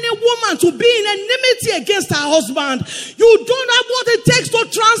want any woman to be in enmity against her husband. You don't have what it takes to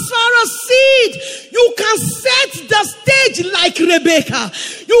transfer a seed. You can set the stage like Rebecca.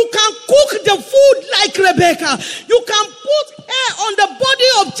 You can cook the food like Rebecca. You can put hair on the body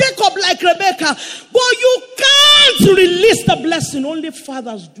of Jacob like Rebecca. But you can't release the blessing. Only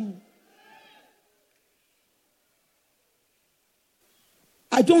fathers do.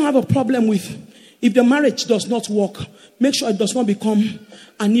 I don't have a problem with if the marriage does not work, make sure it does not become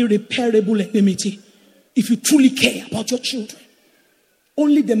an irreparable enmity. If you truly care about your children,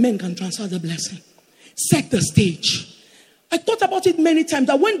 only the men can transfer the blessing. Set the stage. I thought about it many times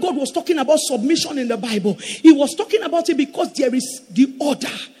that when God was talking about submission in the Bible, he was talking about it because there is the order,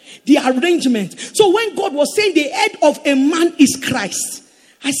 the arrangement. So when God was saying the head of a man is Christ,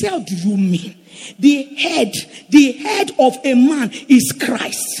 I say, how do you mean? The head of a man is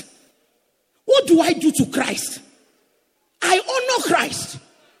Christ. What do I do to Christ? I honor Christ.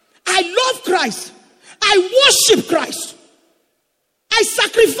 I love Christ. I worship Christ. I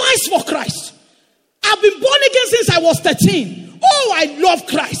sacrifice for Christ. I've been born again since I was 13. Oh, I love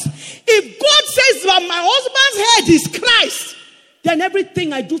Christ. If God says that my husband's head is Christ, then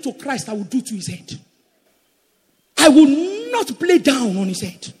everything I do to Christ, I will do to his head. I will not play down on his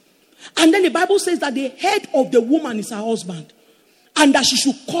head. And then the Bible says that the head of the woman is her husband, and that she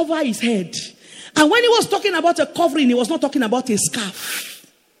should cover his head. And when he was talking about a covering, he was not talking about a scarf.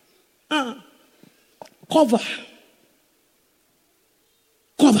 Cover.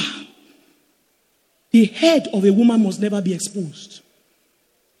 The head of a woman must never be exposed.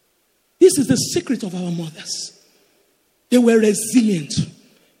 This is the secret of our mothers. They were resilient.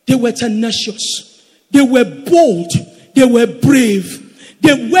 They were tenacious. They were bold. They were brave.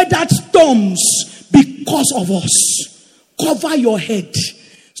 They weathered storms because of us. Cover your head.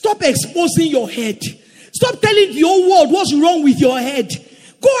 Stop exposing your head. Stop telling the whole world what's wrong with your head.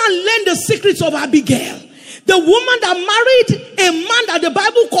 Go and learn the secrets of Abigail. The woman that married a man that the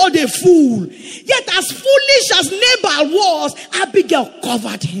Bible called a fool. Yet as foolish as Nabal was, Abigail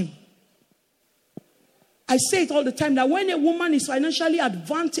covered him. I say it all the time that when a woman is financially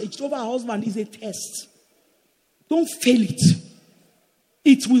advantaged over her husband, is a test. Don't fail it.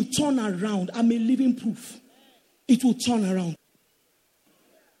 It will turn around. I'm a living proof. It will turn around.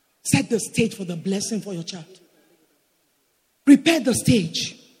 Set the stage for the blessing for your child. Prepare the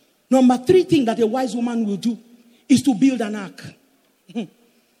stage. Number 3 thing that a wise woman will do is to build an ark.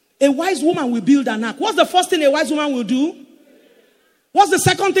 A wise woman will build an ark. What's the first thing a wise woman will do? What's the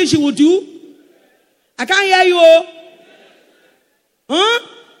second thing she will do? I can't hear you. Huh?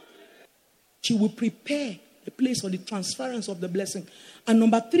 She will prepare the place for the transference of the blessing. And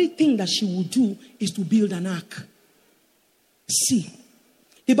number 3 thing that she will do is to build an ark. See,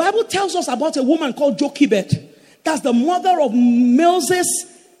 the Bible tells us about a woman called Jochebed. That's the mother of Moses,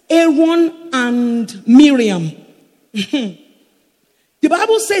 Aaron, and Miriam. The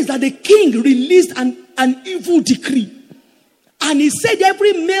Bible says that the king released an evil decree. And he said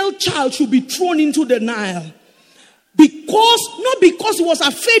every male child should be thrown into the Nile. Not because he was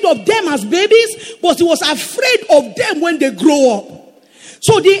afraid of them as babies, but he was afraid of them when they grow up.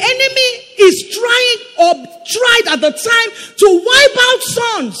 So the enemy is tried at the time to wipe out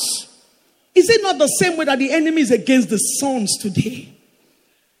sons. Is it not the same way that the enemy is against the sons today?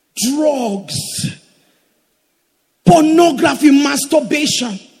 Drugs, pornography,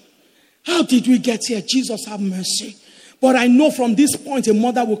 masturbation. How did we get here? Jesus have mercy. But I know from this point a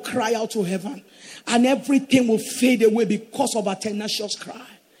mother will cry out to heaven and everything will fade away because of her tenacious cry.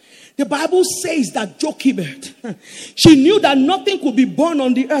 The Bible says that Jochebed, she knew that nothing could be born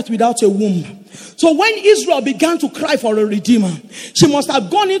on the earth without a womb. So when Israel began to cry for a redeemer, she must have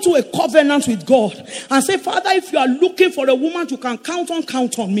gone into a covenant with God and say, Father, if you are looking for a woman you can count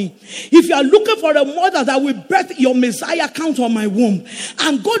on me. If you are looking for a mother that will birth your Messiah, count on my womb.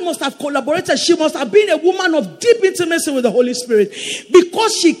 And God must have collaborated. She must have been a woman of deep intimacy with the Holy Spirit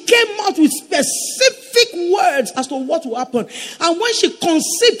because she came out with specific prophetic words as to what will happen. And when she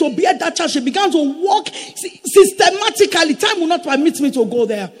conceived to bear that child, she began to walk systematically. Time will not permit me to go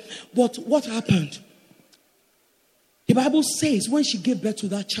there. But what happened? The Bible says when she gave birth to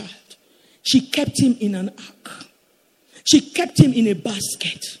that child, she kept him in an ark. She kept him in a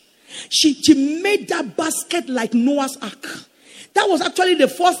basket. She made that basket like Noah's ark. That was actually the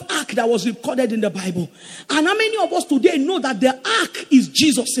first ark that was recorded in the Bible. And how many of us today know that the ark is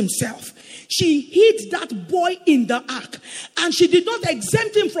Jesus himself? She hid that boy in the ark. And she did not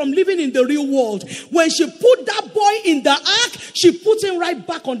exempt him from living in the real world. When she put that boy in the ark, she put him right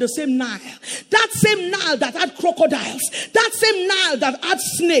back on the same Nile. That same Nile that had crocodiles. That same Nile that had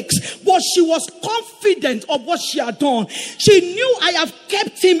snakes. But she was confident of what she had done. She knew, I have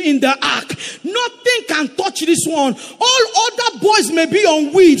kept him in the ark. Nothing can touch this one. All other boys may be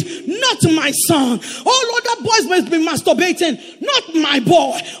on weed, not my son. All other boys may be masturbating, not my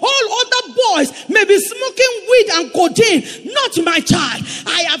boy. All other boys may be smoking weed and codeine, not my child.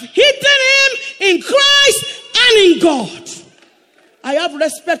 I have hidden him in Christ and in God. I have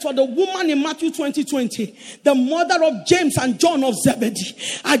respect for the woman in Matthew 20:20, the mother of James and John of Zebedee.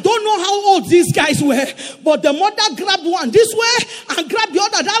 I don't know how old these guys were, but the mother grabbed one this way and grabbed the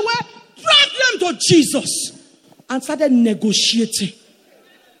other that way, dragged them to Jesus and started negotiating.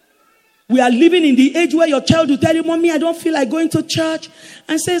 We are living in the age where your child will tell you, Mommy, I don't feel like going to church.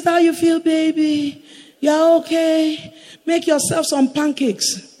 And says, how you feel, baby? You're okay. Make yourself some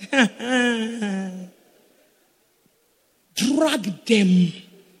pancakes. Drag them.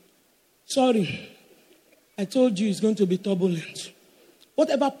 Sorry. I told you it's going to be turbulent.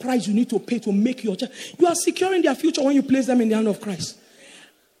 Whatever price you need to pay to make your child, you are securing their future when you place them in the hand of Christ.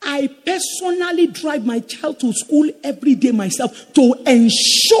 I personally drive my child to school every day myself to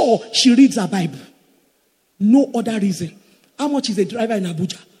ensure she reads her Bible. No other reason. How much is a driver in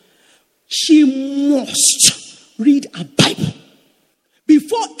Abuja? She must read her Bible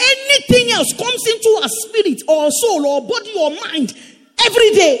before anything else comes into her spirit or soul or body or mind every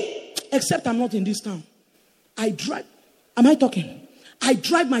day. Except I'm not in this town. I drive. Am I talking? I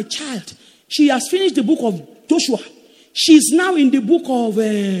drive my child. She has finished the book of Joshua. She's now in the book of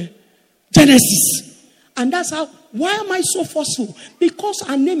Genesis. And that's how, why am I so forceful? Because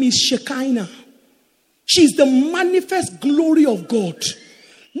her name is Shekinah. She's the manifest glory of God.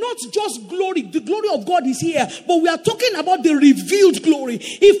 Not just glory. The glory of God is here. But we are talking about the revealed glory.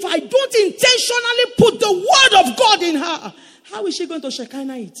 If I don't intentionally put the word of God in her, how is she going to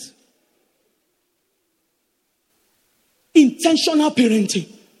Shekinah it? Intentional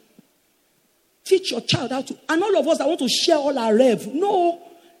parenting. Teach your child how to. And all of us that want to share all our rev. No,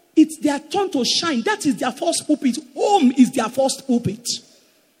 it's their turn to shine. That is their first pulpit. Home is their first pulpit.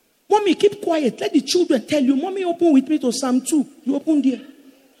 Mommy, keep quiet. Let the children tell you. Mommy, open with me to Psalm 2. You open there.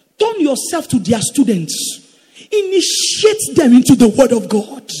 Turn yourself to their students. Initiate them into the word of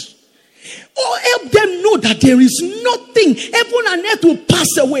God. Or help them know that there is nothing. Heaven and earth will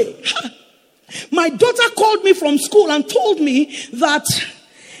pass away. My daughter called me from school and told me that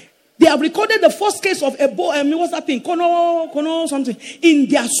they have recorded the first case of Ebola, what's that thing? Kono something, in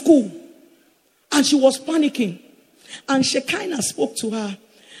their school. And she was panicking. And Shekinah spoke to her.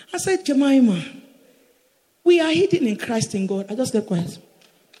 I said, Jemima, we are hidden in Christ in God. I just kept quiet.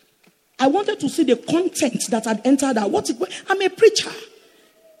 I wanted to see the content that had entered her. I'm a preacher.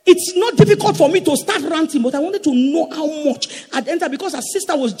 It's not difficult for me to start ranting, but I wanted to know how much had entered because her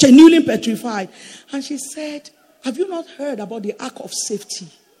sister was genuinely petrified. And she said, have you not heard about the ark of safety?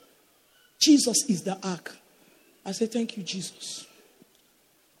 Jesus is the ark. I said, thank you, Jesus.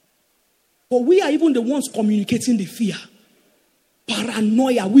 But we are even the ones communicating the fear.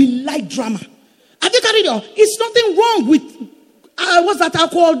 Paranoia. We like drama. Have you carried on? It's nothing wrong with what's that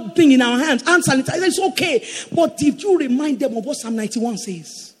alcohol thing in our hands? Hand sanitizer. It's okay. But did you remind them of what Psalm 91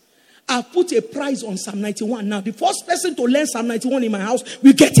 says? I've put a price on Psalm 91. Now, the first person to learn Psalm 91 in my house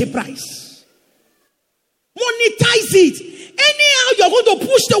will get a prize. Monetize it. Anyhow, you're going to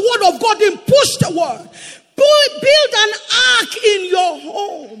push the word of God, then push the word. Build an ark in your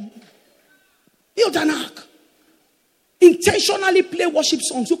home. Build an ark. Intentionally play worship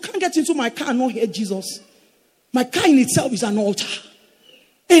songs. You can't get into my car and not hear Jesus. My car in itself is an altar.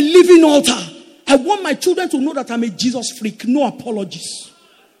 A living altar. I want my children to know that I'm a Jesus freak. No apologies.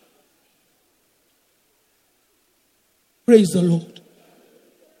 Praise the Lord.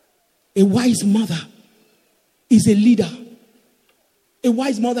 A wise mother is a leader. A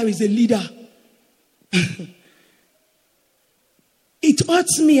wise mother is a leader. It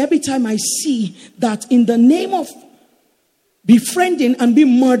hurts me every time I see that in the name of befriending and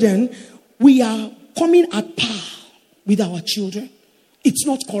being modern, we are coming at par with our children. It's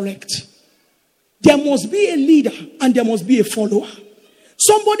not correct. There must be a leader and there must be a follower.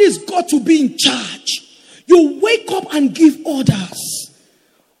 Somebody's got to be in charge. You wake up and give orders.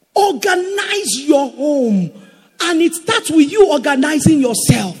 Organize your home. And it starts with you organizing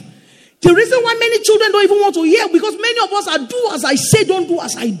yourself. The reason why many children don't even want to hear, because many of us are do as I say, don't do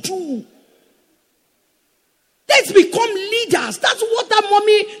as I do. Let's become leaders. That's what that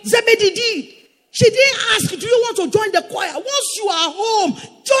mommy Zebedee did. She didn't ask, do you want to join the choir? Once you are home,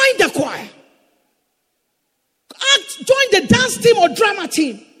 join the choir. Join the dance team or drama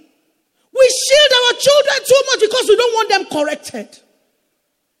team. We shield our children too much because we don't want them corrected.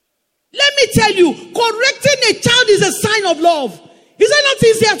 Let me tell you, correcting a child is a sign of love. Is it not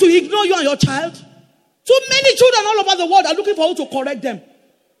easier to ignore you and your child? Too many children all over the world are looking for you to correct them.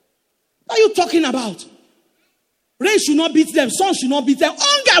 What are you talking about? Rain should not beat them. Sun should not beat them.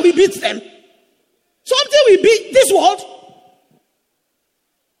 Hunger will beat them. Something will beat this world.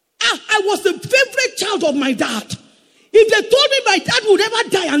 I was the favorite child of my dad. If they told me my dad would never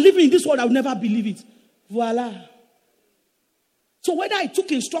die and live in this world, I would never believe it. Voila. So whether I took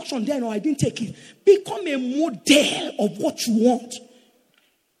instruction then or I didn't take it, become a model of what you want.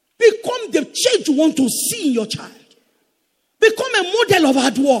 Become the change you want to see in your child. Become a model of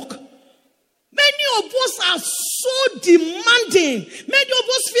hard work. Many of us are so demanding. Many of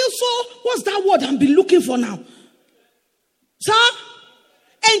us feel so, what's that word I've been looking for now? Sir?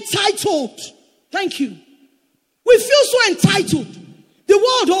 Entitled. Thank you. We feel so entitled. The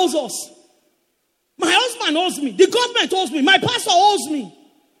world owes us. My husband owes me. The government owes me. My pastor owes me.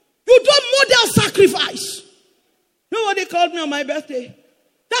 You don't model sacrifice. You know what they called me on my birthday?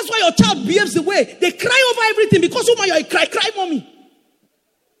 That's why your child behaves the way. They cry over everything because woman, you're a cry mommy.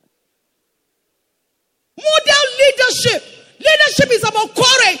 Model leadership. Leadership is about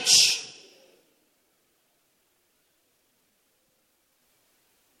courage.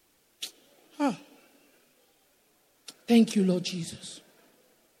 Thank you, Lord Jesus.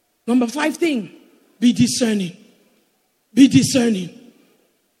 Number 5 thing, be discerning. Be discerning.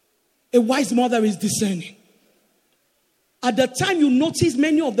 A wise mother is discerning. At the time you notice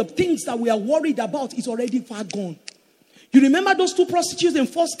many of the things that we are worried about is already far gone. You remember those 2 prostitutes in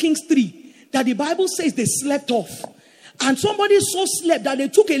 1 Kings 3 that the Bible says they slept off. And somebody so slept that they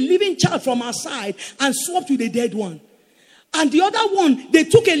took a living child from her side and swapped with a dead one. And the other one, they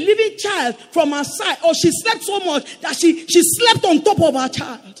took a living child from her side. Or she slept so much that she slept on top of her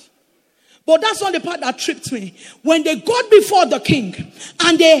child. But that's not the part that tripped me. When they got before the king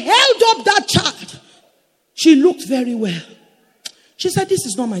and they held up that child, she looked very well. She said, this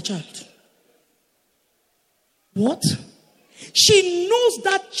is not my child. What? She knows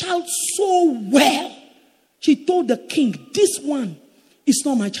that child so well. She told the king, this one is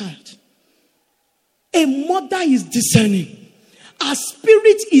not my child. A mother is discerning. Her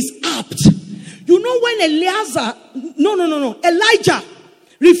spirit is apt. You know when Elijah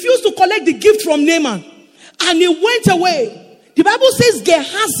refused to collect the gift from Naaman and he went away. The Bible says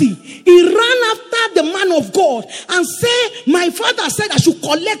Gehazi, he ran after the man of God and said, my father said I should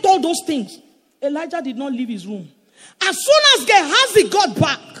collect all those things. Elijah did not leave his room. As soon as Gehazi got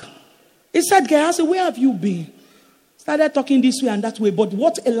back, he said, Gehazi, where have you been? Started talking this way and that way. But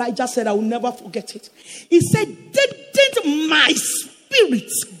what Elijah said, I will never forget it. He said, didn't my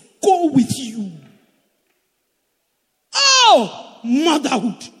spirit go with you? Oh,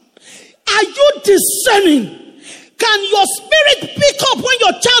 motherhood. Are you discerning? Can your spirit pick up when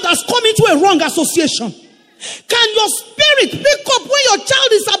your child has come into a wrong association? Can your spirit pick up when your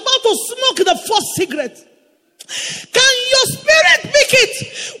child is about to smoke the first cigarette? Can your spirit pick it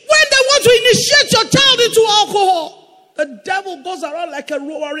when they want to initiate your child into alcohol? The devil goes around like a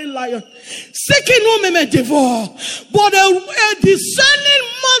roaring lion, seeking whom he may devour. But a discerning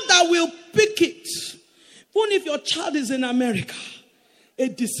mother will pick it. Even if your child is in America, a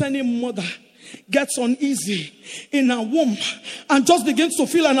discerning mother gets uneasy in her womb and just begins to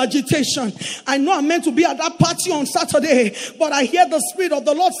feel an agitation. I know I'm meant to be at that party on Saturday, but I hear the Spirit of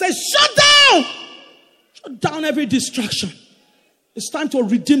the Lord say, shut down! Shut down every distraction. It's time to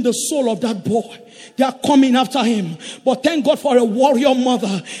redeem the soul of that boy. They are coming after him. But thank God for a warrior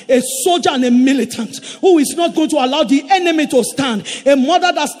mother, a soldier and a militant who is not going to allow the enemy to stand. A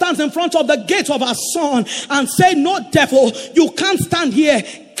mother that stands in front of the gate of her son and say, no devil, you can't stand here.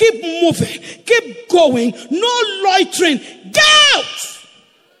 Keep moving. Keep going. No loitering. Get out!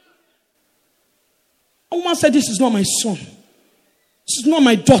 A woman said, this is not my son. This is not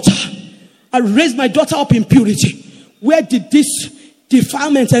my daughter. I raised my daughter up in purity. Where did this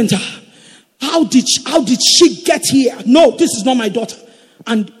defilement enter? How did she get here? No, this is not my daughter.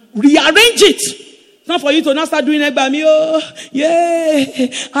 And rearrange it. It's not for you to not start doing it by me. Oh, yeah.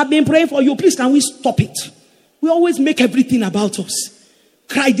 I've been praying for you. Please, can we stop it? We always make everything about us.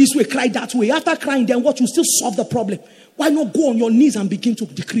 Cry this way, cry that way. After crying, then what? You still solve the problem. Why not go on your knees and begin to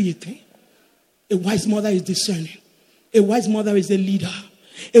decree a thing? A wise mother is discerning. A wise mother is a leader.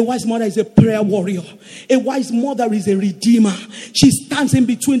 A wise mother is a prayer warrior. A wise mother is a redeemer. She stands in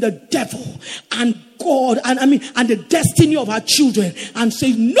between the devil and God and the destiny of her children and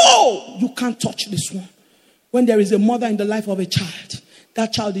says, no, you can't touch this one. When there is a mother in the life of a child,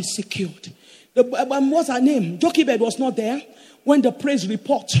 that child is secured. What's her name? Jochebed was not there when the praise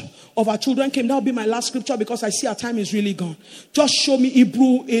report of our children came. That will be my last scripture because I see our time is really gone. Just show me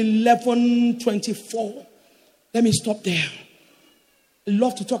Hebrew 11:24. Let me stop there. I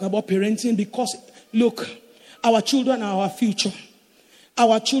love to talk about parenting because, look, our children are our future.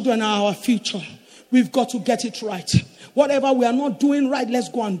 Our children are our future. We've got to get it right. Whatever we are not doing right, let's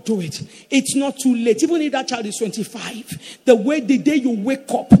go and do it. It's not too late. Even if that child is 25, the day you wake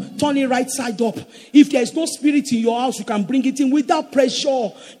up, turn it right side up. If there is no spirit in your house, you can bring it in without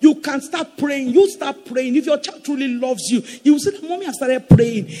pressure. You can start praying. You start praying. If your child truly loves you, you will say, Mommy, I started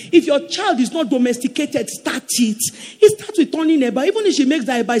praying. If your child is not domesticated, start it. It starts with turning eba. Even if she makes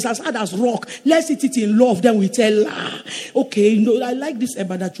that eba, it's as hard as rock. Let's eat it in love. Then we tell her, okay, I like this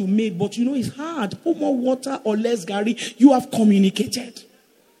eba that you made, but it's hard. Put more water or less gari. You have communicated.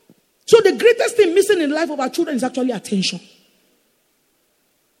 So the greatest thing missing in the life of our children is actually attention.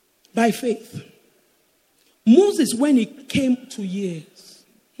 By faith. Moses, when he came to years,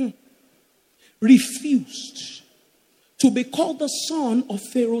 refused to be called the son of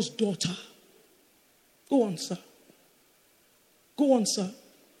Pharaoh's daughter. Go on, sir. Go on, sir.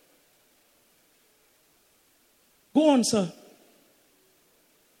 Go on, sir.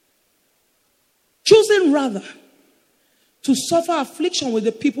 Choosing rather to suffer affliction with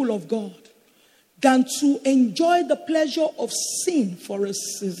the people of God than to enjoy the pleasure of sin for a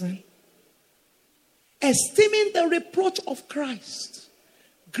season. Esteeming the reproach of Christ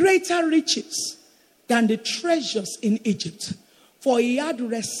greater riches than the treasures in Egypt, for he had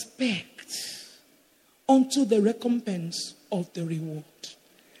respect unto the recompense of the reward.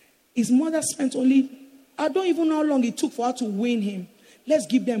 His mother spent I don't even know how long it took for her to win him. Let's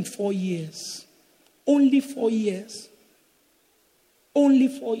give them 4 years. Only 4 years. Only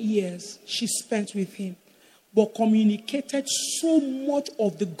 4 years she spent with him, but communicated so much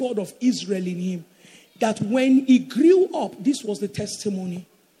of the God of Israel in him that when he grew up, this was the testimony.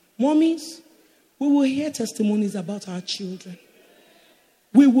 Mommies, we will hear testimonies about our children.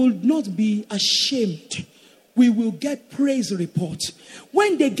 We will not be ashamed. We will get praise reports.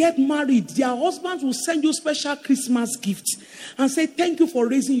 When they get married, their husbands will send you special Christmas gifts and say, thank you for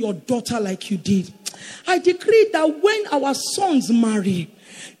raising your daughter like you did. I decree that when our sons marry,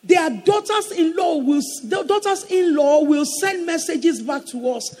 their daughters-in-law will send messages back to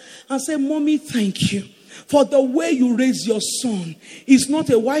us and say, Mommy, thank you for the way you raise your son. He's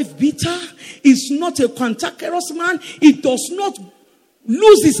not a wife beater. He's not a cantankerous man. He does not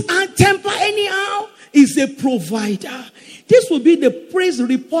lose his temper anyhow. He's a provider. This will be the praise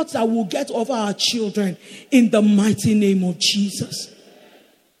reports that we'll get of our children in the mighty name of Jesus.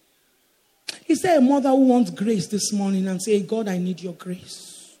 Is there a mother who wants grace this morning and say, God, I need your grace?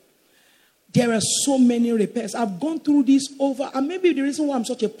 There are so many repairs. I've gone through this over, and maybe the reason why I'm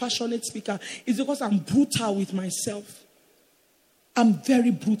such a passionate speaker is because I'm brutal with myself. I'm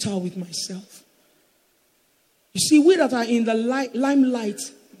very brutal with myself. You see, we that are in the limelight,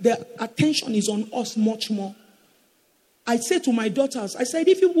 the attention is on us much more. I say to my daughters, I said,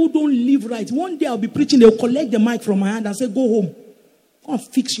 if you don't live right, one day I'll be preaching, they'll collect the mic from my hand and say, go home. Go and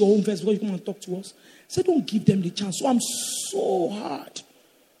fix your own verse before you come and talk to us. I said, don't give them the chance. So I'm so hard.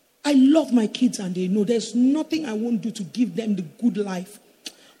 I love my kids and they know there's nothing I won't do to give them the good life.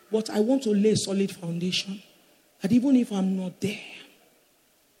 But I want to lay a solid foundation. That even if I'm not there,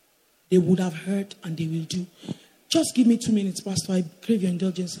 they would have heard and they will do. Just give me 2 minutes, Pastor. I crave your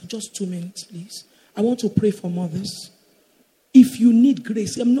indulgence. Just 2 minutes, please. I want to pray for mothers. If you need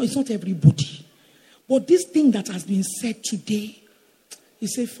grace, it's not everybody. But this thing that has been said today, you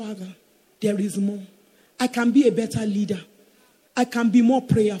say, Father, there is more. I can be a better leader. I can be more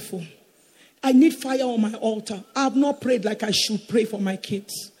prayerful. I need fire on my altar. I have not prayed like I should pray for my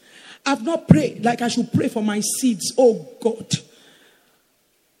kids. I have not prayed like I should pray for my seeds. Oh God.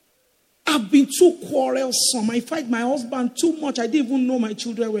 I've been too quarrelsome. I fight my husband too much. I didn't even know my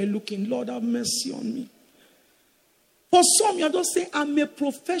children were looking. Lord, have mercy on me. For some, you're just saying, I'm a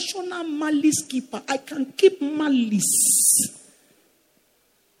professional malice keeper. I can keep malice.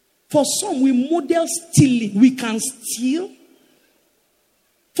 For some, we model stealing. We can steal.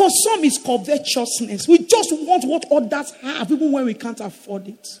 For some, it's covetousness. We just want what others have, even when we can't afford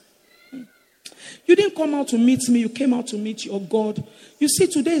it. You didn't come out to meet me. You came out to meet your God. You see,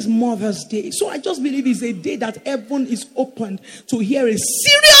 today is Mother's Day. So I just believe it's a day that heaven is opened to hear a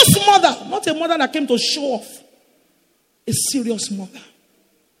serious mother. Not a mother that came to show off. A serious mother.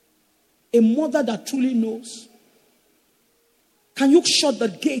 A mother that truly knows. Can you shut the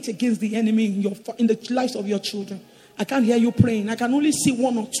gate against the enemy in the lives of your children? I can't hear you praying. I can only see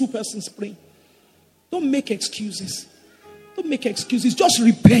one or two persons praying. Don't make excuses. Don't make excuses. Just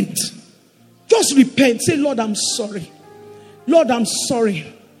repent. Just repent. Say, Lord, I'm sorry. Lord, I'm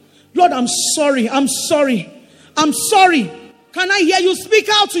sorry. Lord, I'm sorry. I'm sorry. I'm sorry. Can I hear you speak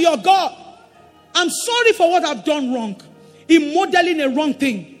out to your God? I'm sorry for what I've done wrong. In modeling a wrong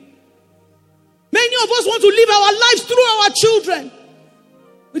thing. Many of us want to live our lives through our children.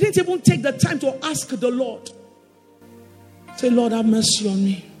 We didn't even take the time to ask the Lord. Say, Lord, have mercy on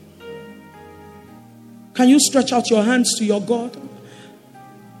me. Can you stretch out your hands to your God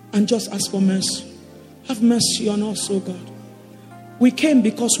and just ask for mercy? Have mercy on us, oh God. We came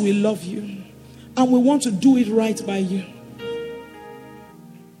because we love you and we want to do it right by you.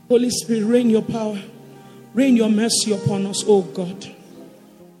 Holy Spirit, rain your power, rain your mercy upon us, oh God.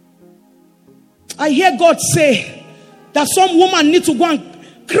 I hear God say that some woman needs to go and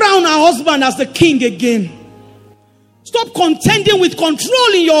crown her husband as the king again. Stop contending with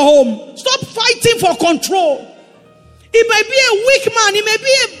control in your home. Stop fighting for control. He may be a weak man. He may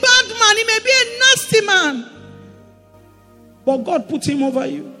be a bad man. He may be a nasty man. But God put him over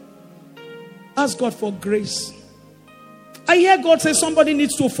you. Ask God for grace. I hear God say somebody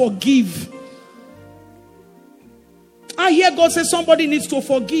needs to forgive. I hear God say somebody needs to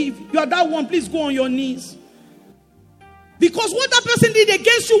forgive. You are that one, please go on your knees. Because what that person did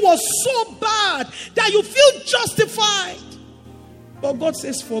against you was so bad that you feel justified. But God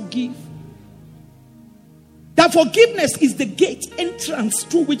says forgive. That forgiveness is the gate, entrance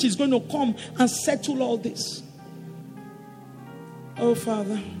through which is going to come and settle all this. Oh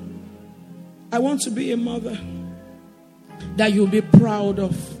Father, I want to be a mother that you'll be proud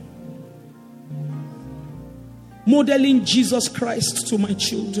of. Modeling Jesus Christ to my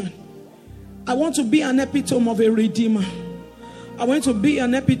children. I want to be an epitome of a redeemer. I want to be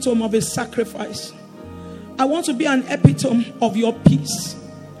an epitome of a sacrifice. I want to be an epitome of your peace.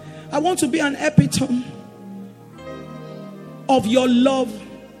 I want to be an epitome of your love.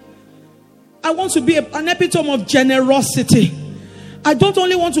 I want to be an epitome of generosity. I don't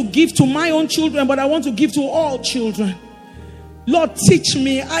only want to give to my own children, but I want to give to all children. Lord, teach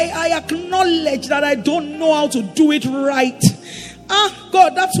me. I acknowledge that I don't know how to do it right.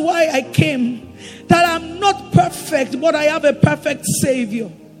 God, that's why I came. That I'm not perfect, but I have a perfect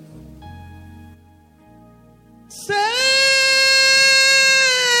Savior. Savior.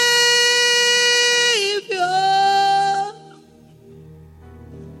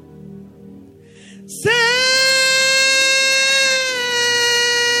 Savior.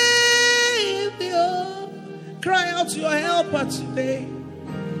 Cry out to your helper today.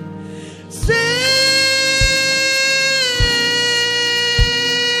 Savior.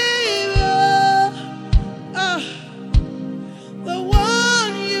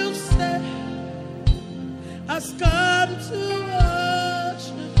 Has come to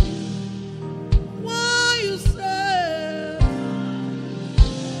worship you. Why you say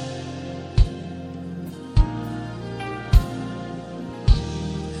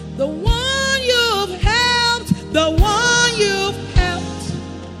the one you've helped, the one you've helped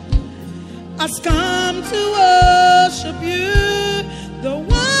has come to worship you, the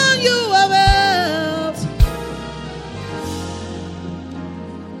one you have helped.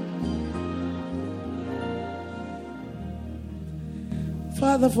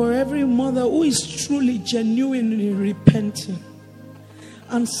 Father, for every mother who is truly, genuinely repenting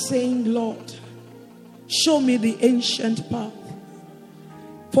and saying, Lord, show me the ancient path.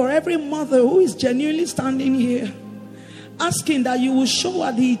 For every mother who is genuinely standing here, asking that you will show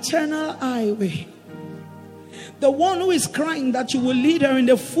her the eternal highway. The one who is crying that you will lead her in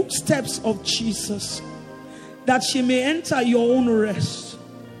the footsteps of Jesus, that she may enter your own rest.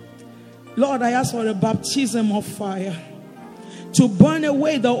 Lord, I ask for a baptism of fire to burn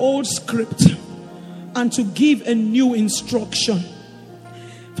away the old script and to give a new instruction.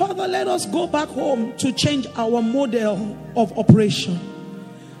 Father, let us go back home to change our model of operation,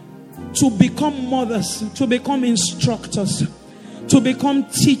 to become mothers, to become instructors, to become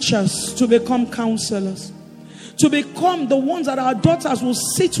teachers, to become counselors, to become the ones that our daughters will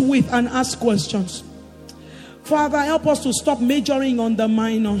sit with and ask questions. Father, help us to stop majoring on the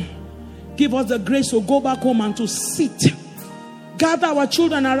minor. Give us the grace to go back home and to sit gather our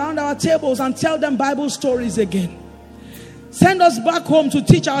children around our tables and tell them Bible stories again. Send us back home to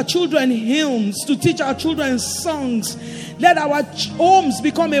teach our children hymns, to teach our children songs. Let our homes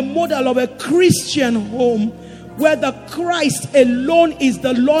become a model of a Christian home where the Christ alone is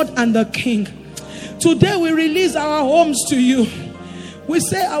the Lord and the King. Today we release our homes to you. We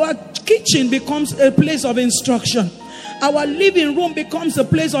say our kitchen becomes a place of instruction. Our living room becomes a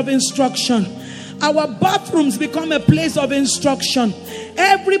place of instruction. Our bathrooms become a place of instruction.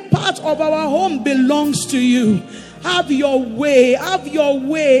 Every part of our home belongs to you. Have your way, have your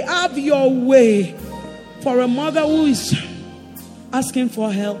way, have your way. For a mother who is asking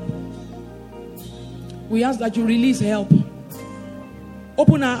for help, we ask that you release help.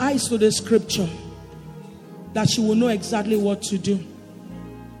 Open our eyes to the scripture, that she will know exactly what to do.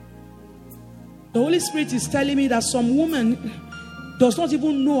 The Holy Spirit is telling me that some woman does not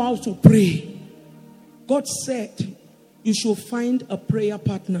even know how to pray. God said you should find a prayer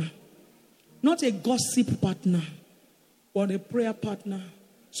partner. Not a gossip partner, but a prayer partner.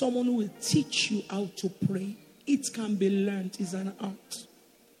 Someone who will teach you how to pray. It can be learned. It's an art.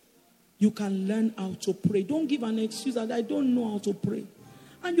 You can learn how to pray. Don't give an excuse that I don't know how to pray.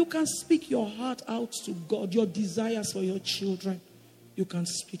 And you can speak your heart out to God. Your desires for your children. You can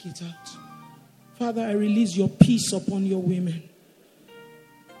speak it out. Father, I release your peace upon your women.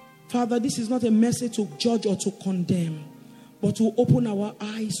 Father, this is not a message to judge or to condemn, but to open our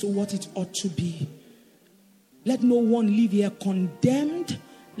eyes to what it ought to be. Let no one leave here condemned.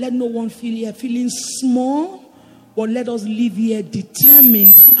 Let no one feel here feeling small. But let us leave here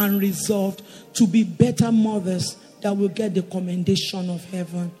determined and resolved to be better mothers that will get the commendation of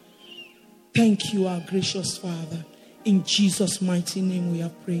heaven. Thank you, our gracious Father. In Jesus' mighty name we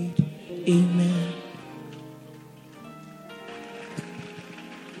have prayed. Amen.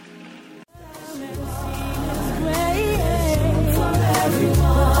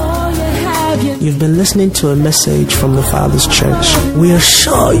 You've been listening to a message from the Father's Church. We are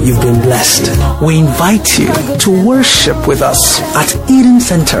sure you've been blessed. We invite you to worship with us at Eden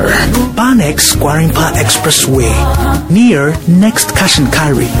Center, Banex Gwarimpa Expressway, near Next Cash and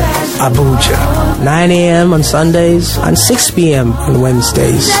Carry, Abuja. 9 a.m. on Sundays and 6 p.m. on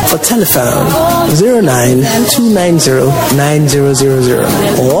Wednesdays. For telephone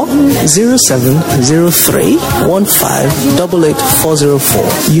 09-290-9000 or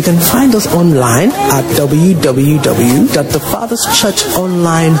 0703-1588-404. You can find us online at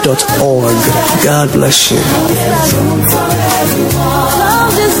www.thefatherschurchonline.org. God bless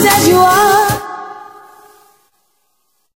you.